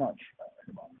throats too much.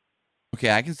 Okay,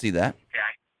 I can see that.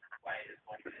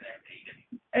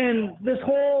 And this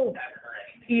whole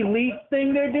elite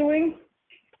thing they're doing,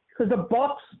 because the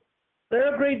Bucks,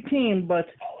 they're a great team, but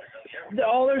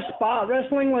all their spot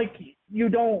wrestling, like, you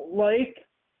don't like,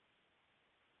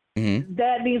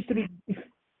 that needs to be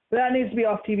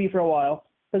off TV for a while,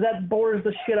 because that bores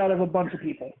the shit out of a bunch of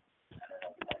people.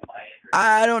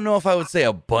 I don't know if I would say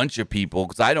a bunch of people,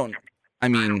 because I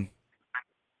mean,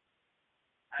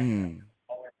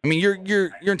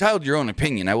 you're entitled to your own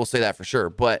opinion. I will say that for sure.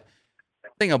 But I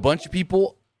think a bunch of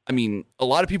people, I mean, a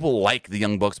lot of people like the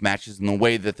Young Bucks matches and the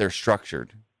way that they're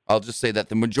structured. I'll just say that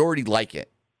the majority like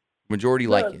it.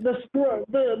 The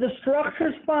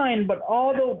structure's fine, but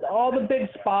all the big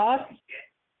spots.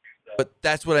 But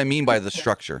that's what I mean by the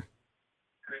structure.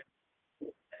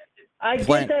 I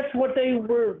guess that's what they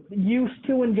were used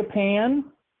to in Japan,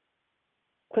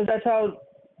 because that's how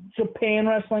Japan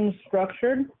wrestling's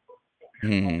structured.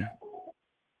 Mm-hmm.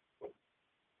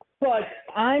 But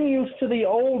I'm used to the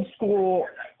old school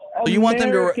stuff. So you want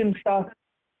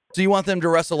them to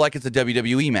wrestle like it's a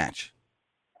WWE match?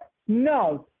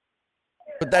 No.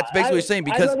 But that's basically what you're saying,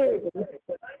 because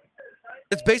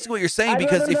that's basically what you're saying,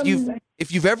 because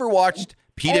if you've ever watched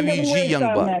PWG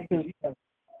Young Bucks,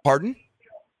 pardon?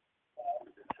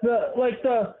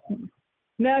 The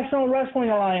National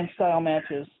Wrestling Alliance style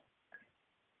matches.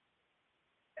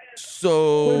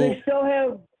 So where they still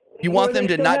have. You want them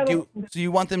to not do. So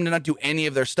you want them to not do any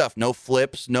of their stuff? No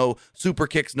flips, no super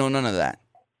kicks, no none of that.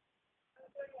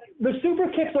 The super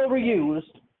kicks overused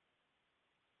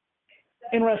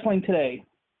in wrestling today.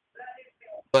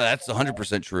 But that's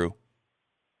 100% true.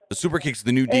 The super kick's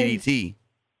the new DDT.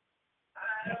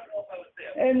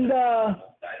 And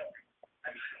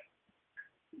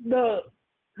the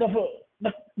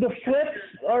flips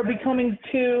are becoming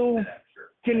too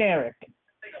generic.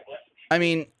 I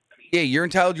mean, yeah, you're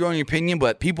entitled to your own opinion,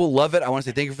 but people love it. I want to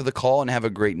say thank you for the call and have a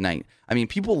great night. I mean,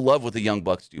 people love what the Young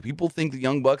Bucks do. People think the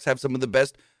Young Bucks have some of the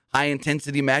best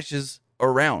high-intensity matches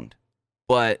around.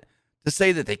 But to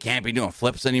say that they can't be doing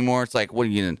flips anymore, it's like, what are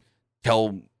you going to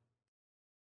tell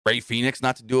Rey Fenix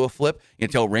not to do a flip? You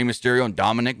tell Rey Mysterio and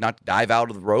Dominic not to dive out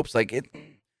of the ropes? Like,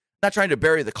 not trying to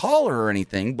bury the caller or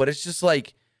anything, but it's just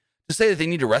like, to say that they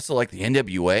need to wrestle like the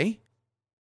NWA,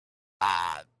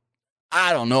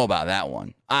 I don't know about that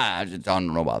one. I just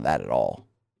don't know about that at all.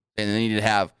 And they need to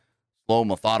have slow,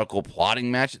 methodical plotting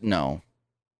matches? No.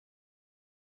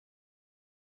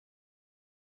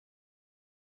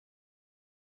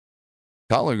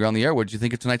 Caller, you're on the air. What did you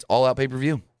think of tonight's all-out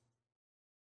pay-per-view?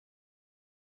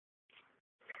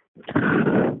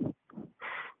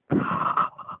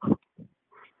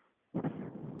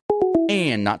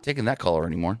 And not taking that caller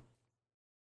anymore.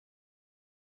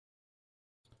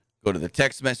 Go to the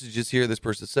text messages here. This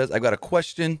person says, I've got a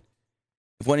question.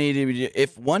 If one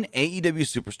AEW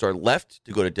superstar left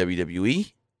to go to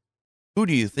WWE, who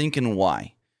do you think and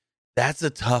why? That's a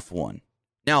tough one.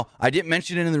 Now, I didn't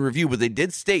mention it in the review, but they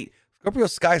did state Scorpio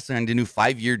Sky signed a new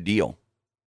 5-year deal.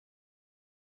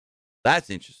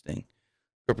 That's interesting.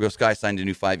 Scorpio Sky signed a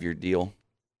new 5-year deal.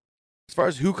 As far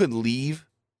as who could leave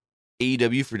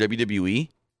AEW for WWE,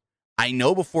 I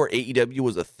know before AEW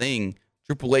was a thing,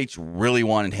 Triple H really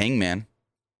wanted Hangman.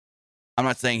 I'm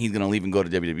not saying he's going to leave and go to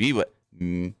WWE, but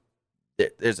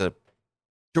there's a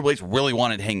Triple H really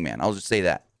wanted Hangman. I'll just say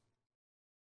that.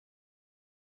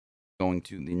 Going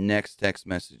to the next text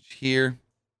message here.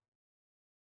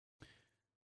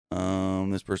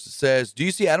 This person says, do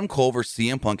you see Adam Cole versus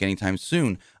CM Punk anytime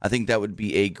soon? I think that would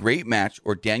be a great match.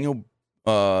 Or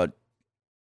Bryan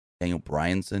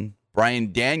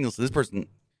Danielson. This person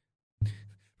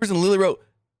literally wrote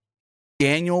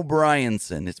Daniel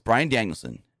Bryanson. It's Bryan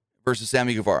Danielson versus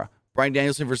Sammy Guevara. Bryan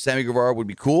Danielson versus Sammy Guevara would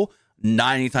be cool.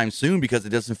 Not anytime soon because it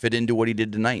doesn't fit into what he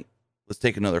did tonight. Let's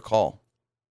take another call.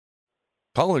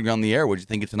 Caller, you're on the air. What did you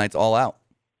think of tonight's All Out?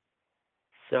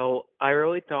 So I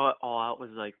really thought All Out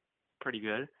was like pretty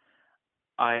good.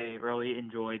 I really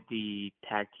enjoyed the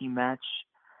tag team match,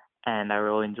 and I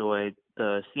really enjoyed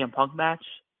the CM Punk match,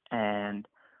 and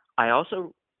I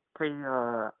also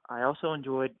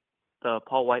enjoyed the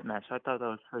Paul White match. I thought that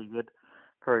was pretty good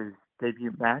for his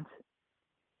debut match.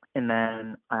 And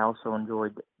then I also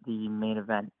enjoyed the main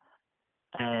event.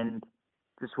 And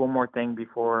just one more thing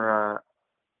before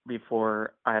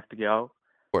I have to go.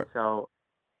 Sure. So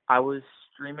I was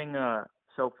streaming.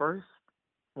 So first,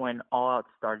 when All Out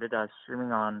started, I was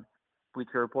streaming on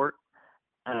Bleacher Report,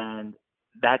 and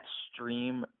that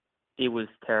stream, it was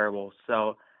terrible.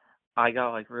 So I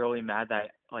got like really mad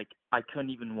that like I couldn't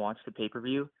even watch the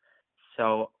pay-per-view.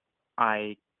 So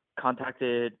I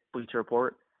contacted Bleacher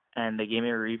Report, and they gave me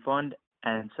a refund.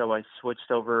 And so I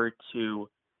switched over to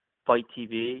Fight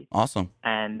TV. Awesome.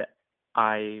 And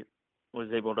I was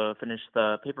able to finish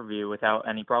the pay-per-view without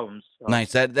any problems. So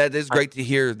nice. That is great to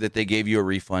hear that they gave you a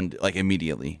refund like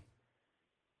immediately.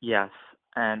 Yes,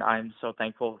 and I'm so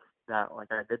thankful that like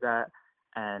I did that,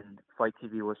 and Fight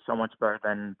TV was so much better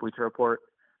than Bleacher Report.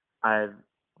 I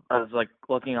was like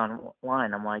looking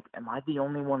online. I'm like, am I the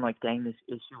only one like getting this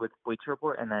issue with Bleacher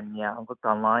Report? And then I looked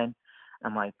online,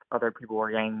 and like other people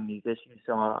were getting these issues.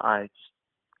 So I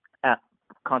just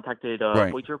contacted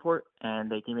Bleacher Report, and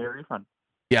they gave me a refund.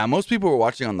 Yeah, most people were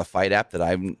watching on the Fight app that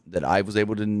I was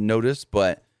able to notice,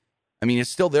 but I mean it's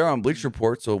still there on Bleacher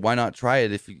Report, so why not try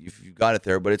it if you got it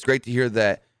there? But it's great to hear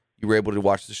that you were able to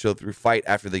watch the show through Fight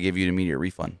after they gave you an immediate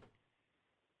refund.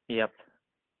 Yep.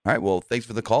 All right, well, thanks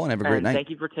for the call and have a great night. Thank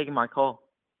you for taking my call.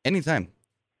 Anytime.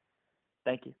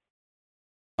 Thank you.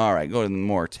 All right, go to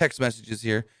more text messages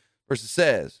here. Person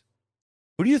says,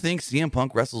 who do you think CM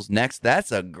Punk wrestles next?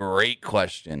 That's a great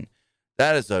question.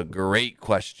 That is a great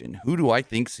question. Who do I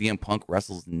think CM Punk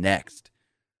wrestles next?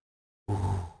 Ooh.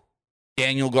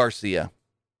 Daniel Garcia.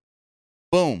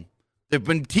 Boom. They've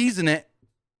been teasing it.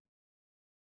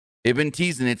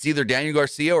 It's either Daniel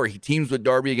Garcia or he teams with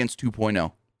Darby against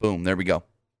 2.0. Boom. There we go.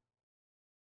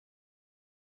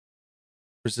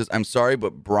 Says, I'm sorry,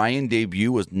 but Bryan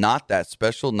debut was not that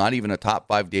special. Not even a top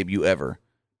 5 debut ever.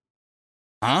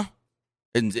 Huh?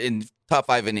 In top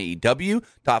 5 in AEW,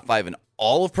 top 5 in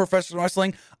all of professional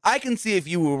wrestling. I can see if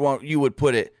you would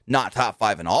put it not top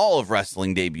 5 in all of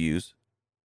wrestling debuts,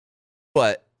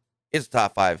 but it's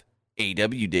top 5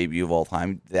 AEW debut of all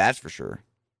time. That's for sure.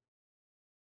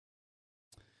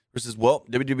 Versus, well,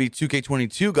 WWE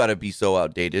 2K22 got to be so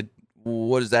outdated.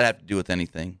 What does that have to do with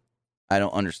anything? I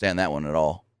don't understand that one at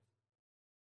all.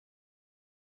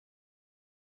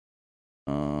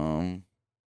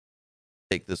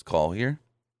 Take this call here.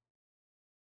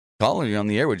 Colin, you're on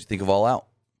the air. What'd you think of All Out?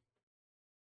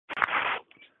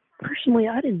 Personally,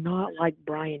 I did not like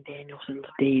Bryan Danielson's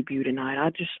debut tonight.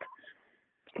 I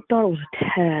thought it was a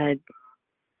tad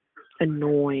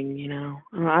annoying, you know.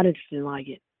 I just didn't like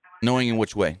it. Annoying in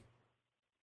which way?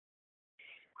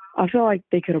 I feel like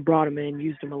they could have brought him in and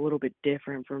used him a little bit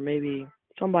different for maybe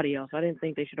somebody else. I didn't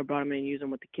think they should have brought him in and used him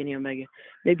with the Kenny Omega.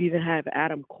 Maybe even have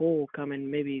Adam Cole come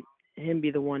in, maybe him be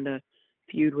the one to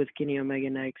feud with Kenny Omega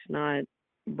next, not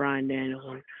Bryan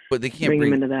Danielson. But they can't bring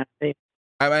him into that thing.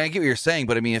 I get what you're saying,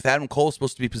 but I mean, if Adam Cole's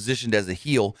supposed to be positioned as a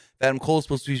heel, if Adam Cole's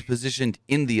supposed to be positioned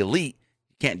in the Elite,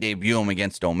 you can't debut him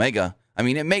against Omega. I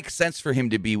mean, it makes sense for him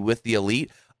to be with the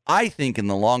Elite. I think in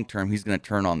the long term, he's going to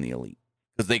turn on the Elite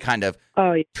because they kind of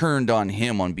turned on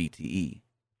him on BTE.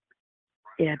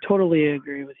 Yeah, totally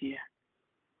agree with you.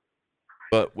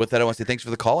 But with that, I want to say thanks for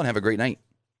the call and have a great night.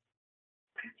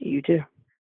 You too.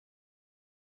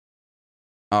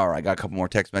 All right, got a couple more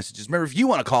text messages. Remember, if you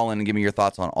want to call in and give me your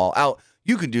thoughts on All Out,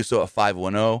 you can do so at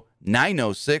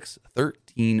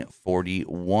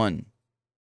 510-906-1341.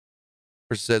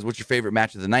 First says, what's your favorite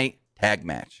match of the night? Tag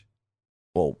match.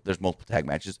 Well, there's multiple tag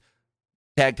matches.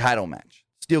 Tag title match.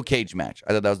 Steel cage match.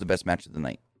 I thought that was the best match of the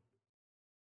night.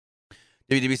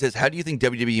 WWE says, how do you think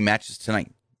WWE matches tonight?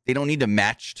 They don't need to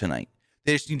match tonight.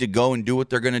 They just need to go and do what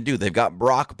they're going to do. They've got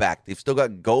Brock back. They've still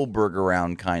got Goldberg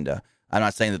around, kind of. I'm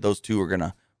not saying that those two are going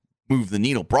to move the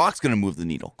needle. Brock's going to move the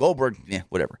needle. Goldberg,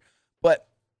 whatever. But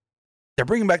they're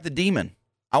bringing back the Demon.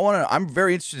 I'm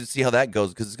very interested to see how that goes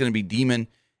because it's going to be Demon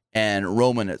and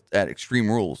Roman at Extreme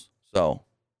Rules. So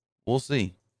we'll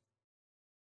see.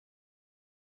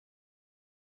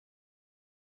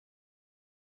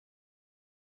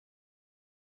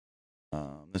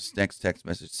 This next text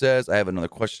message says, I have another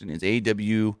question. Is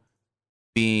AEW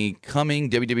becoming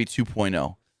WWE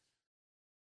 2.0?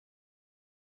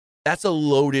 That's a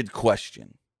loaded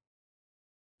question.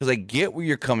 Because I get where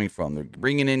you're coming from. They're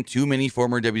bringing in too many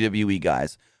former WWE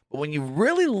guys. But when you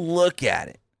really look at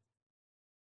it,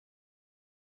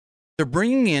 they're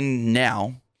bringing in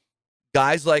now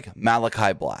guys like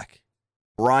Malachi Black,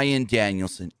 Bryan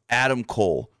Danielson, Adam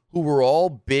Cole, who were all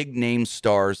big name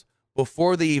stars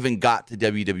before they even got to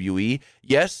WWE.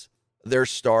 Yes, their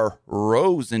star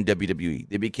rose in WWE.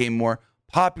 They became more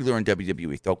popular in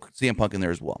WWE. Throw CM Punk in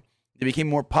there as well. They became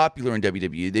more popular in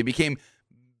WWE. They became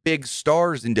big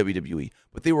stars in WWE.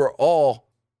 But they were all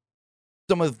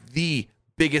some of the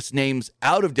biggest names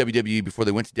out of WWE before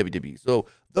they went to WWE. So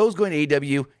those going to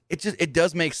AEW, it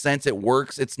does make sense. It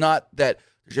works. It's not that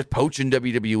they're just poaching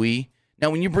WWE.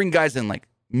 Now, when you bring guys in like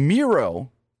Miro,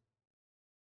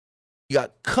 you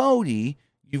got Cody,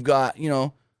 you've got,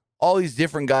 all these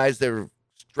different guys that are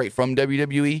straight from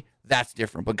WWE, that's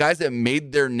different. But guys that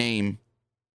made their name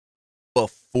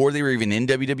before they were even in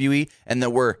WWE and that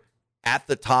were at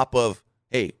the top of,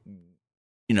 hey,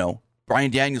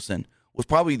 Bryan Danielson was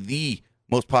probably the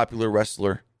most popular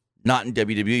wrestler not in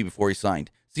WWE before he signed.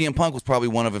 CM Punk was probably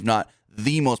one of, if not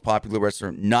the most popular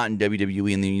wrestler not in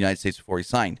WWE in the United States before he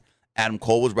signed. Adam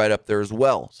Cole was right up there as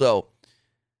well. So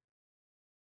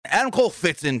Adam Cole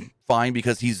fits in fine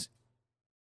because he's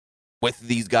with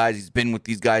these guys. He's been with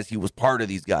these guys. He was part of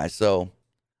these guys. So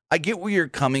I get where you're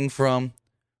coming from.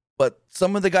 But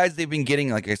some of the guys they've been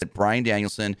getting, like I said, Bryan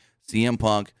Danielson, CM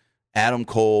Punk, Adam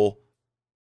Cole.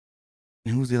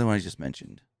 And who's the other one I just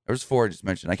mentioned? There was 4 I just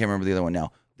mentioned. I can't remember the other one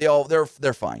now. They're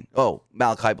fine. Oh,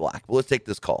 Malachi Black. Well, let's take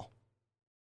this call.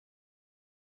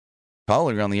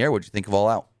 Caller, you're on the air. What'd you think of All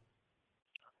Out?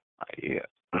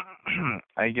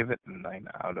 I give it 9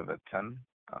 out of 10.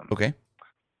 Okay.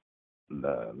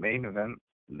 The main event,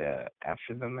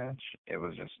 after the match, it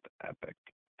was just epic.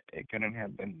 It couldn't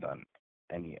have been done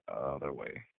any other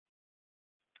way.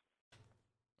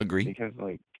 Agree. Because,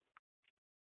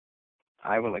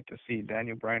 I would like to see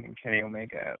Daniel Bryan and Kenny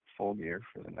Omega at Full Gear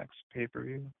for the next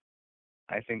pay-per-view.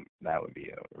 I think that would be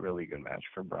a really good match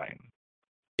for Bryan.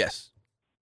 Yes.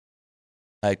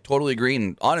 I totally agree.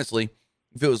 And honestly,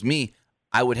 if it was me,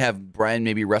 I would have Bryan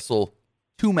maybe wrestle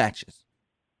 2 matches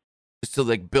just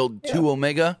to build 2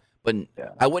 Omega, but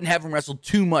I wouldn't have him wrestle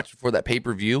too much before that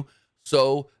pay-per-view.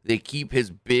 So they keep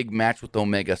his big match with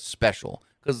Omega special.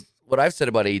 Because what I've said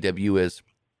about AEW is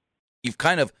you've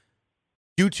kind of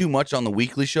do too much on the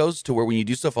weekly shows to where when you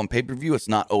do stuff on pay-per-view, it's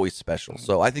not always special.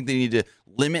 So I think they need to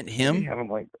limit him. Maybe have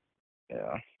him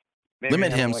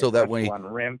limit him so that way on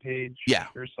Rampage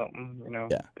or something,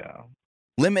 Yeah.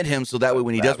 Limit him so that way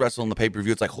when he does wrestle in the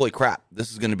pay-per-view, it's like, holy crap,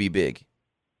 this is going to be big.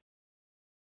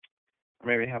 Or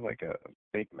maybe have like a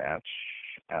big match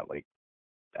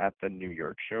at the New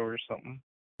York show or something.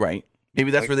 Right.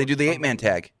 Maybe that's Like where they do the something- 8-man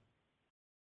tag.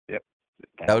 Yep.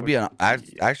 That would be I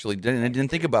actually didn't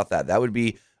think about that. That would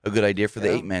be a good idea for the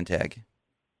Yeah. 8-man tag.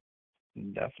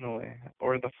 Definitely.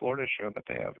 Or the Florida show that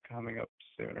they have coming up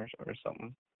soon or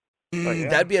something. But yeah.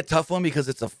 That'd be a tough one because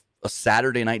it's a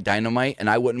Saturday night Dynamite, and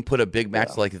I wouldn't put a big match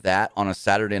Yeah. like that on a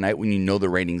Saturday night when you know the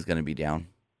rating's going to be down.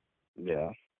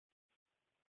 Yeah.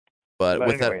 But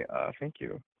with anyway, that, thank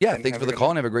you. yeah, and thanks have for a the good call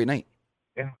night. and have a great night.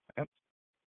 Yeah. Yep.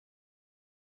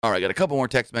 All right, got a couple more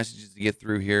text messages to get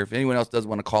through here. If anyone else does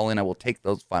want to call in, I will take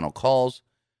those final calls.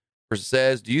 First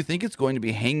says, do you think it's going to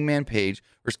be Hangman Page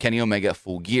versus Kenny Omega at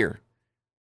Full Gear?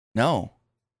 No.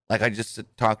 Like I just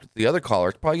talked with the other caller,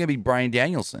 it's probably going to be Bryan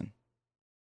Danielson.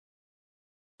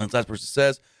 And this last person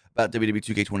says, about WWE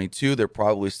 2K22, they're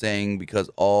probably saying because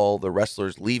all the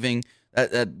wrestlers leaving,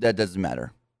 that doesn't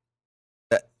matter.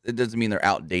 It doesn't mean they're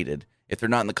outdated. If they're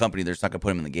not in the company, they're just not going to put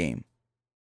them in the game.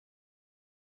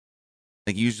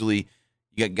 Like usually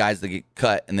you get guys that get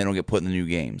cut and they don't get put in the new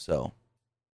game. So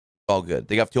it's all good.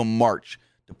 They got till March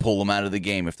to pull them out of the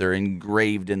game if they're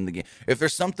engraved in the game. If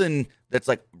there's something that's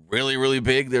like really, really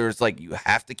big, there's like you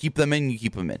have to keep them in, you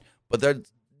keep them in. But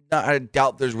there's not, I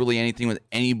doubt there's really anything with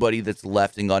anybody that's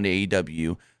left and gone to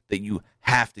AEW that you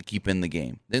have to keep in the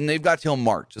game. Then they've got till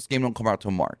March. This game don't come out till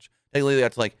March. Technically,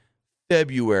 that's like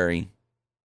February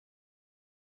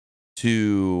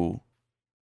to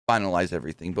finalize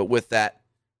everything. But with that,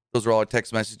 those are all our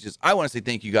text messages. I want to say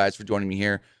thank you guys for joining me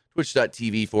here.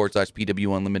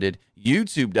 Twitch.tv/PW Unlimited,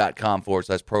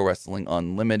 YouTube.com/Pro Wrestling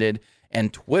Unlimited,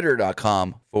 and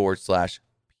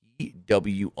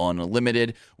Twitter.com/PW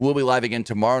Unlimited. We'll be live again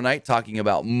tomorrow night talking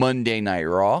about Monday Night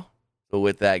Raw. So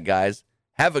with that, guys,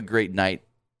 have a great night.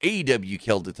 AEW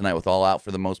killed it tonight with All Out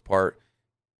for the most part.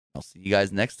 I'll see you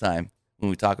guys next time when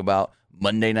we talk about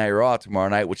Monday Night Raw tomorrow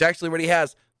night, which actually already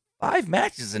has 5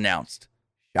 matches announced.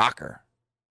 Shocker.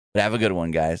 But have a good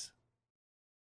one, guys.